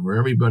foundation where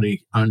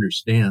everybody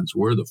understands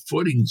where the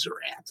footings are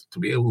at to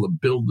be able to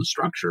build the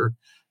structure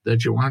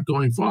that you want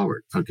going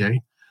forward.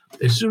 Okay.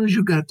 As soon as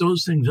you got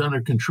those things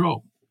under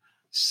control,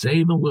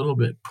 save a little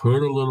bit,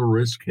 put a little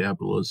risk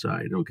capital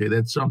aside. Okay.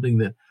 That's something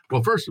that,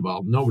 well, first of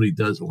all, nobody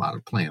does a lot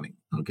of planning.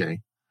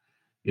 Okay.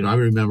 I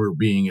remember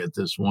being at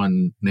this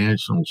one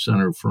National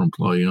Center for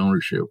Employee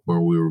Ownership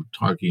where we were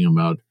talking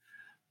about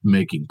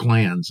making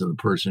plans, and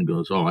the person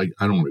goes, "Oh, I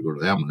don't want to go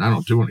to that one. I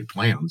don't do any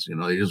plans."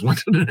 They just went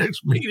to the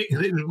next meeting.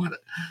 They didn't want to.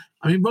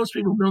 I mean, most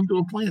people don't do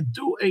a plan.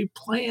 Do a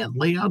plan.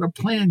 Lay out a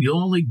plan.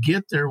 You'll only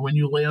get there when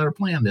you lay out a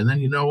plan. And then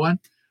you know what?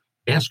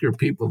 Ask your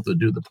people to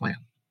do the plan.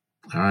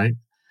 All right.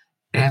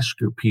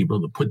 Ask your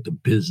people to put the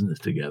business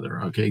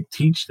together. Okay.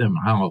 Teach them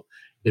how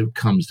it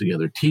comes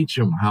together. Teach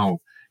them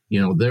how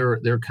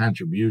their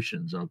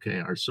contributions, okay,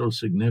 are so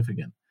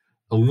significant.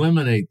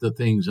 Eliminate the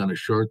things on a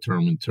short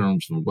term in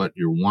terms of what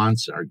your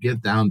wants are.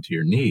 Get down to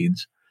your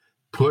needs.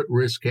 Put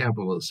risk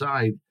capital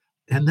aside,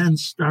 and then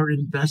start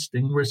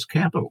investing risk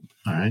capital.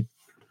 All right.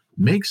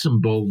 Make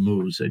some bold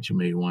moves that you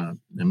may want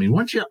to. I mean,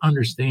 once you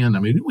understand,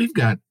 we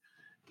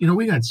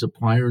got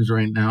suppliers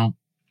right now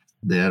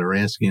that are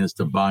asking us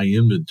to buy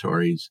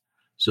inventories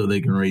so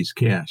they can raise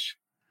cash.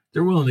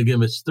 They're willing to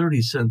give us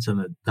 30 cents on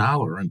a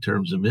dollar in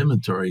terms of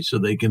inventory so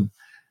they can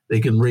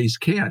raise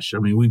cash. I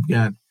mean, we've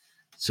got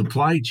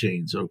supply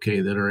chains, okay,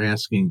 that are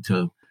asking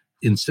to,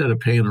 instead of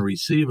paying a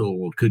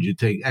receivable, could you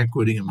take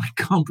equity in my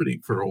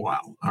company for a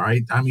while? All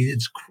right. I mean,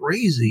 it's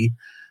crazy.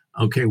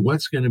 Okay,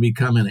 what's going to be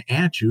coming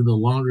at you the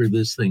longer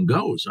this thing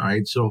goes? All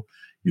right. So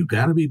you've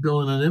got to be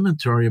building an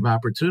inventory of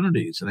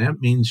opportunities. And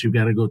that means you've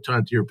got to go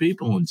talk to your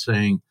people and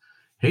saying,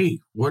 hey,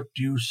 what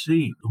do you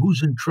see?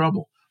 Who's in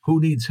trouble? Who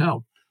needs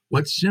help?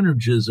 What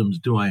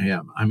synergisms do I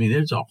have? I mean,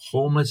 there's a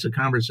whole mess of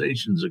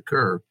conversations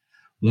occur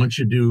once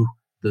you do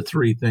the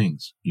three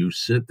things. You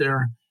sit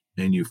there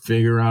and you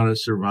figure out a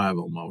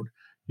survival mode.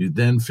 You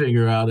then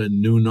figure out a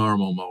new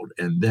normal mode,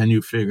 and then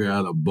you figure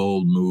out a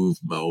bold move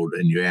mode,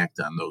 and you act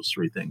on those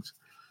three things.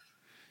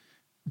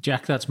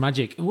 Jack, that's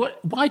magic.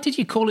 Why did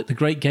you call it the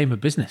great game of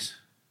business?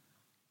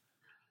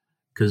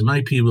 Because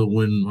my people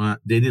didn't want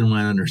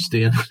to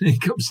understand an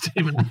income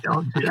statement.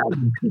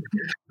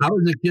 I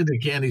was a kid at the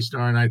candy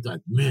store, and I thought,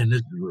 man,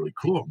 this is really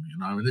cool.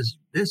 This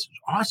is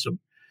awesome.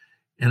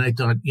 And I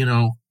thought,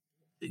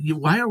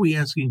 why are we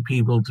asking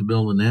people to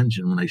build an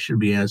engine when I should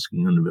be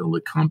asking them to build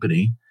a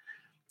company?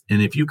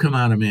 And if you come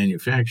out of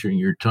manufacturing,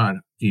 you're taught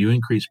you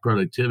increase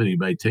productivity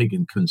by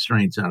taking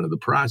constraints out of the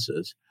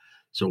process.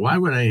 So why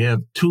would I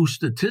have two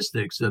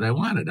statistics that I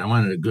wanted? I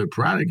wanted a good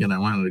product and I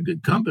wanted a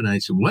good company. I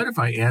said, what if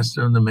I asked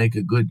them to make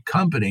a good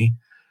company?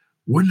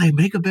 Wouldn't they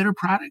make a better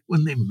product?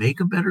 Wouldn't they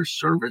make a better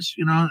service?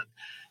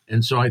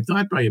 And so I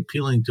thought by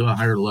appealing to a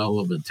higher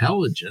level of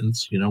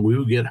intelligence, we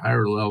would get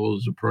higher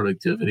levels of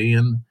productivity,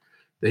 and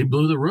they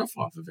blew the roof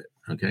off of it.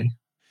 Okay.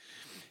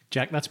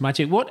 Jack, that's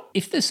magic. What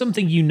if there's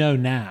something you know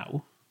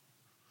now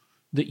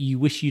that you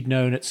wish you'd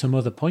known at some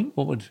other point?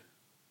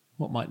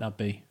 What might that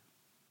be?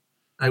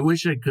 I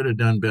wish I could have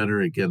done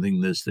better at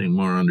getting this thing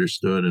more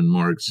understood and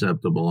more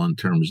acceptable in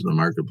terms of the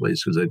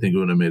marketplace, because I think it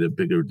would have made a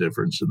bigger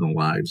difference in the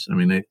lives. I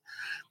mean,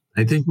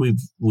 I think we've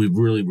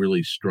really,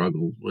 really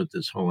struggled with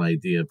this whole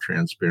idea of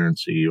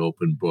transparency,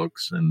 open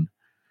books, and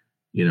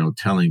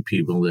telling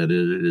people that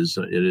it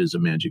is a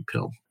magic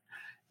pill.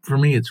 For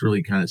me, it's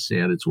really kind of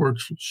sad. It's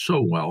worked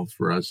so well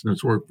for us, and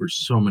it's worked for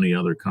so many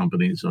other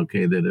companies,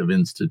 okay, that have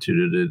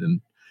instituted it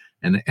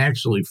and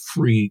actually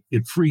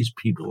frees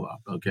people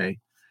up, okay.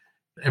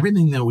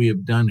 Everything that we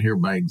have done here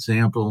by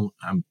example,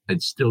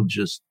 it's still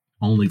just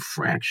only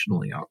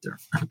fractionally out there.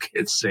 Okay,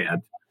 it's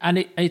sad.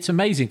 And it's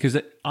amazing because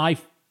at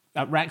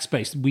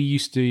Rackspace, we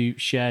used to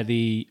share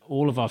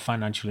all of our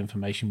financial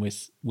information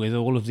with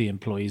all of the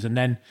employees. And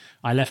then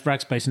I left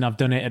Rackspace, and I've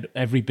done it at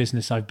every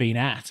business I've been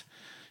at.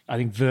 I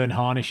think Vern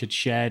Harnish had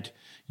shared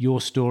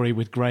your story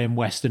with Graham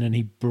Weston, and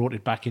he brought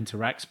it back into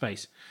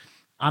Rackspace.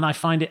 And I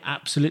find it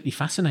absolutely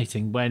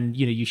fascinating when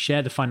you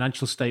share the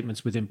financial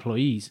statements with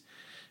employees.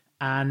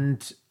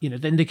 And,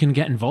 then they can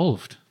get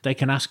involved. They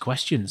can ask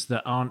questions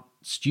that aren't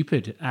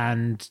stupid.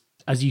 And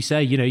as you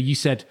say, you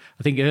said,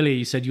 I think earlier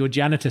you said your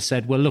janitor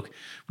said, well, look,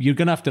 you're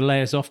going to have to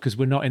lay us off because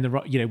we're not in the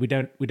right, we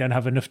don't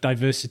have enough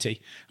diversity.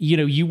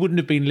 You wouldn't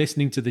have been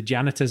listening to the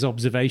janitor's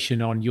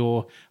observation on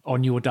your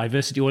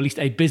diversity, or at least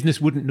a business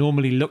wouldn't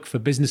normally look for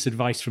business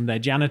advice from their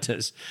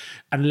janitors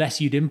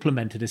unless you'd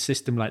implemented a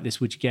system like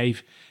this, which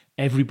gave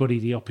everybody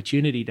the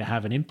opportunity to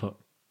have an input.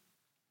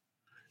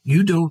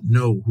 You don't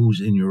know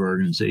who's in your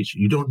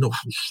organization. You don't know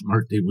how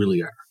smart they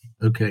really are,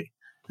 okay,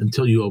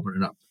 until you open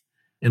it up.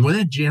 And when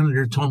that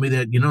janitor told me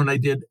that, what I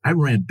did? I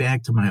ran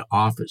back to my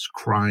office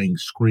crying,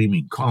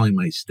 screaming, calling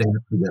my staff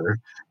together.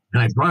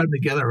 And I brought them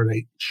together,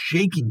 and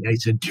shaking. I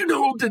said, do you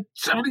know that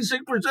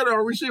 76% of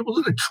our receivables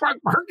in the truck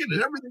market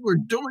and everything we're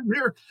doing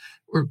here,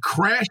 we're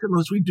crashed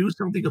unless we do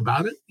something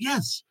about it?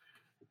 Yes.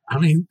 I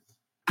mean,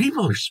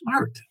 people are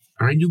smart.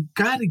 All right. You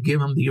got to give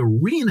them the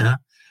arena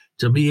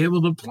to be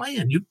able to play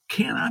in. You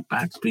cannot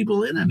box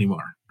people in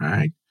anymore. All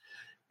right.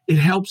 It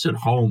helps at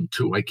home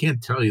too. I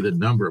can't tell you the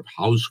number of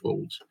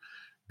households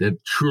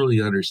that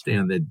truly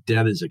understand that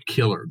debt is a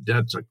killer.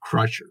 Debt's a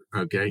crusher.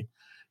 Okay.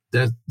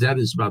 That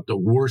is about the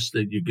worst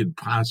that you could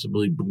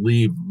possibly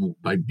believe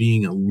by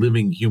being a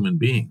living human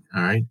being.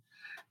 All right.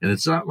 And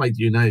it's not like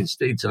the United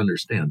States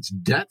understands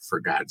debt,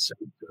 for God's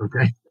sake.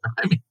 Okay.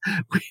 I mean,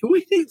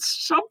 we need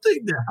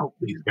something to help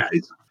these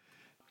guys.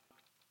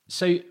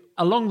 So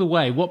along the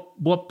way,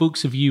 what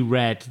books have you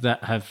read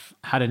that have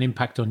had an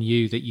impact on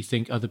you that you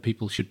think other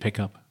people should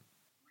pick up?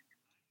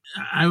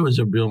 I was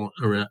a real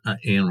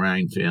Anne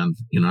Ryan fan.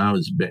 I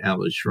was an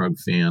Atlas Shrugged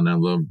fan. I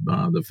love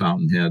The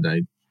Fountainhead.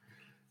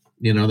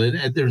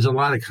 There's a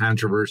lot of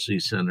controversy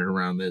centered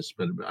around this,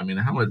 but I mean,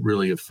 how it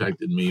really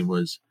affected me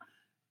was,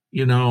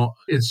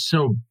 it's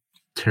so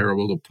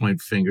terrible to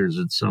point fingers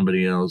at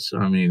somebody else.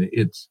 I mean,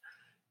 it's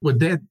what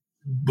that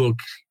book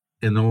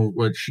and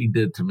what she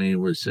did to me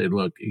was say,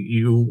 look,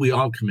 we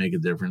all can make a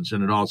difference,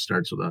 and it all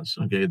starts with us.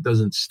 Okay. It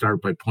doesn't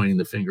start by pointing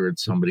the finger at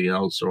somebody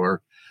else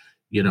or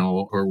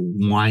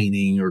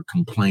whining or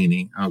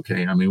complaining.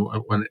 Okay. I mean,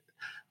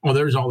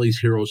 there's all these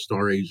hero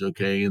stories.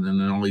 Okay. And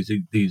then all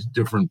these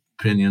different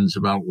opinions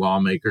about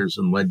lawmakers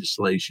and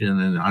legislation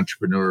and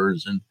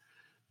entrepreneurs and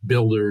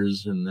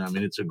builders. And I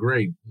mean,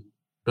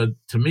 but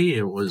to me,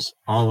 it was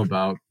all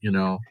about,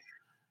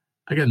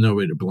 I got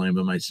nobody to blame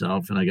but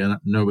myself, and I got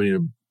nobody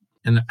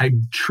and I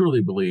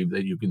truly believe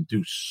that you can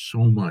do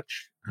so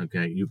much.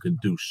 Okay. You can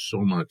do so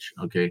much.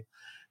 Okay.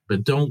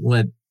 But don't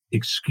let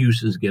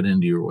excuses get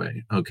into your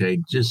way. Okay.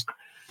 Just,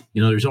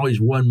 there's always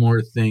one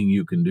more thing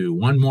you can do,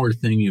 one more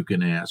thing you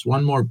can ask,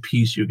 one more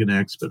piece you can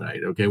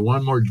expedite. Okay.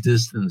 One more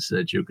distance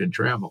that you can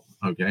travel.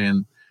 Okay.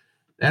 And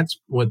that's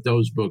what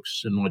those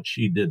books and what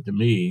she did to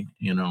me,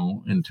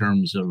 in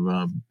terms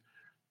of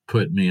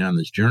putting me on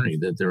this journey,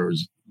 that there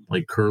was,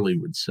 like Curly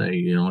would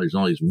say, there's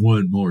always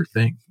one more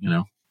thing,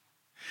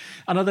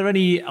 And are there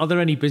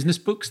any business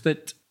books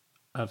that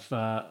have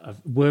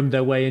wormed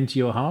their way into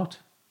your heart?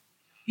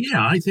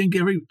 Yeah, I think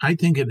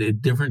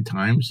at different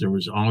times there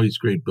was always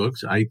great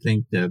books. I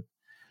think that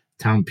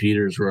Tom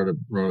Peters wrote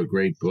a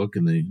great book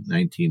in the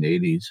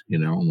 1980s.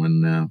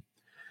 When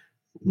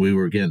we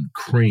were getting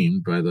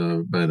creamed by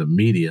the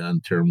media in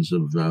terms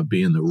of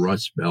being the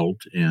Rust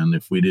Belt, and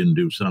if we didn't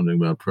do something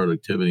about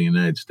productivity in the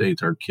United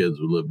States, our kids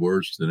would live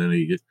worse than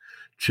any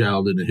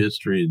child in the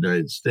history of the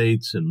United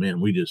States. And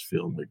man, we just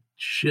feel like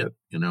shit,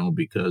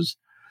 because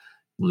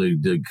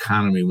the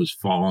economy was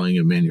falling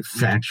and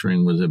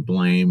manufacturing was at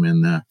blame.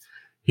 And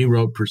he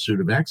wrote Pursuit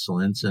of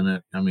Excellence.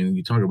 And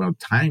you talk about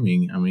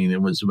timing. I mean,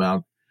 it was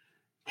about,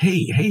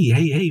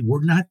 hey,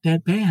 we're not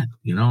that bad.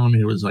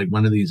 It was like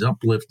one of these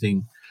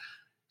uplifting,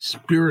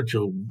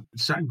 spiritual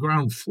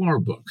ground floor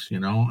books,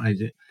 and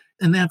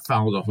that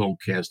followed a whole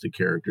cast of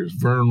characters.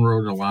 Vern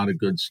wrote a lot of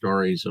good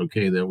stories,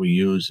 okay, that we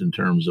use in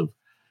terms of,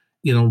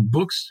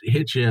 books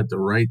hit you at the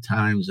right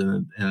times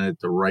and at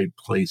the right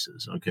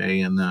places.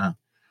 Okay. And,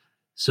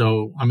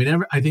 so,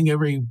 I think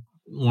every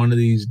one of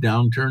these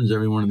downturns,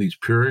 every one of these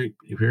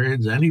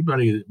periods,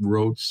 anybody that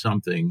wrote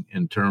something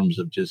in terms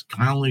of just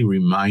constantly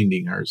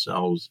reminding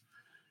ourselves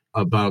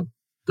about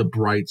the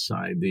bright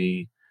side,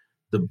 the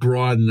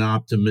broadened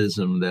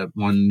optimism that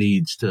one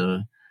needs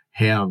to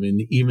have,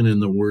 even in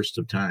the worst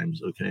of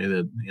times. Okay,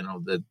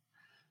 that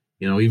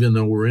even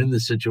though we're in the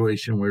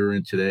situation we're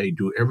in today,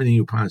 do everything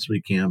you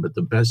possibly can. But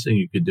the best thing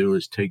you could do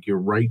is take your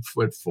right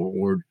foot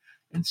forward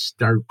and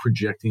start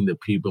projecting to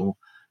people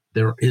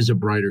there is a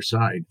brighter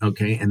side,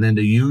 okay? And then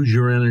to use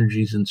your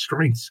energies and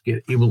strengths,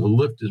 get able to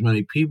lift as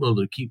many people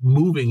to keep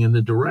moving in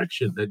the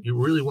direction that you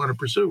really want to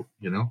pursue,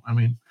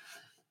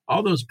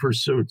 all those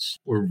pursuits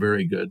were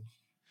very good.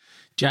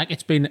 Jack,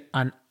 it's been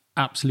an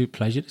absolute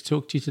pleasure to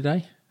talk to you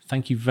today.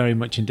 Thank you very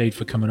much indeed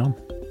for coming on.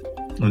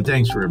 And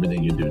thanks for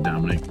everything you do,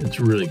 Dominic. It's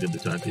really good to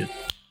talk to you.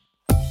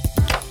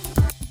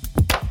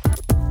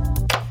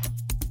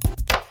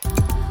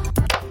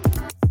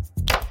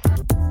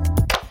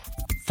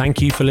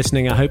 Thank you for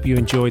listening. I hope you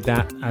enjoyed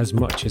that as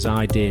much as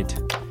I did.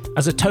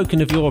 As a token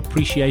of your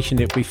appreciation,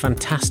 it would be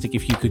fantastic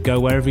if you could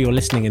go wherever you're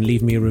listening and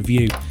leave me a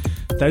review.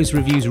 Those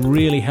reviews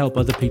really help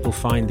other people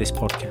find this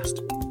podcast.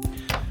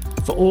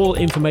 For all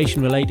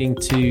information relating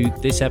to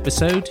this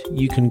episode,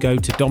 you can go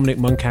to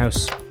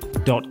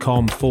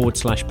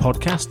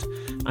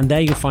dominicmonkhouse.com/podcast, and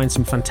there you'll find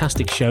some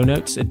fantastic show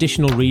notes,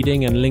 additional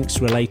reading and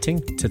links relating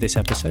to this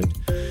episode.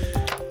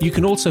 You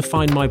can also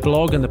find my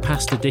blog and the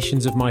past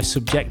editions of my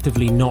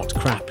subjectively not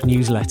crap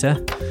newsletter.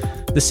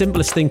 The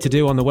simplest thing to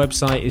do on the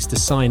website is to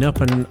sign up,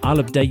 and I'll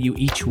update you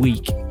each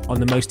week on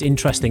the most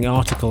interesting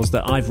articles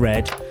that I've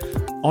read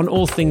on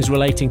all things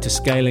relating to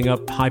scaling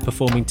up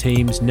high-performing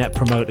teams, net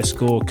promoter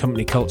score,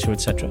 company culture,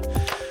 etc.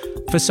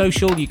 For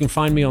social, you can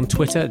find me on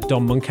Twitter at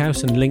Dom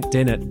Monkhouse and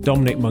LinkedIn at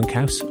Dominic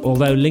Monkhouse,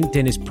 although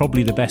LinkedIn is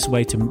probably the best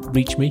way to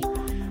reach me.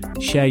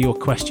 Share your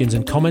questions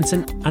and comments,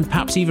 and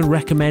perhaps even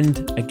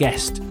recommend a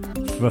guest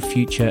for a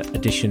future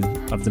edition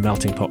of the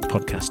Melting Pot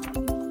podcast.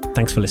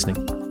 Thanks for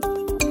listening.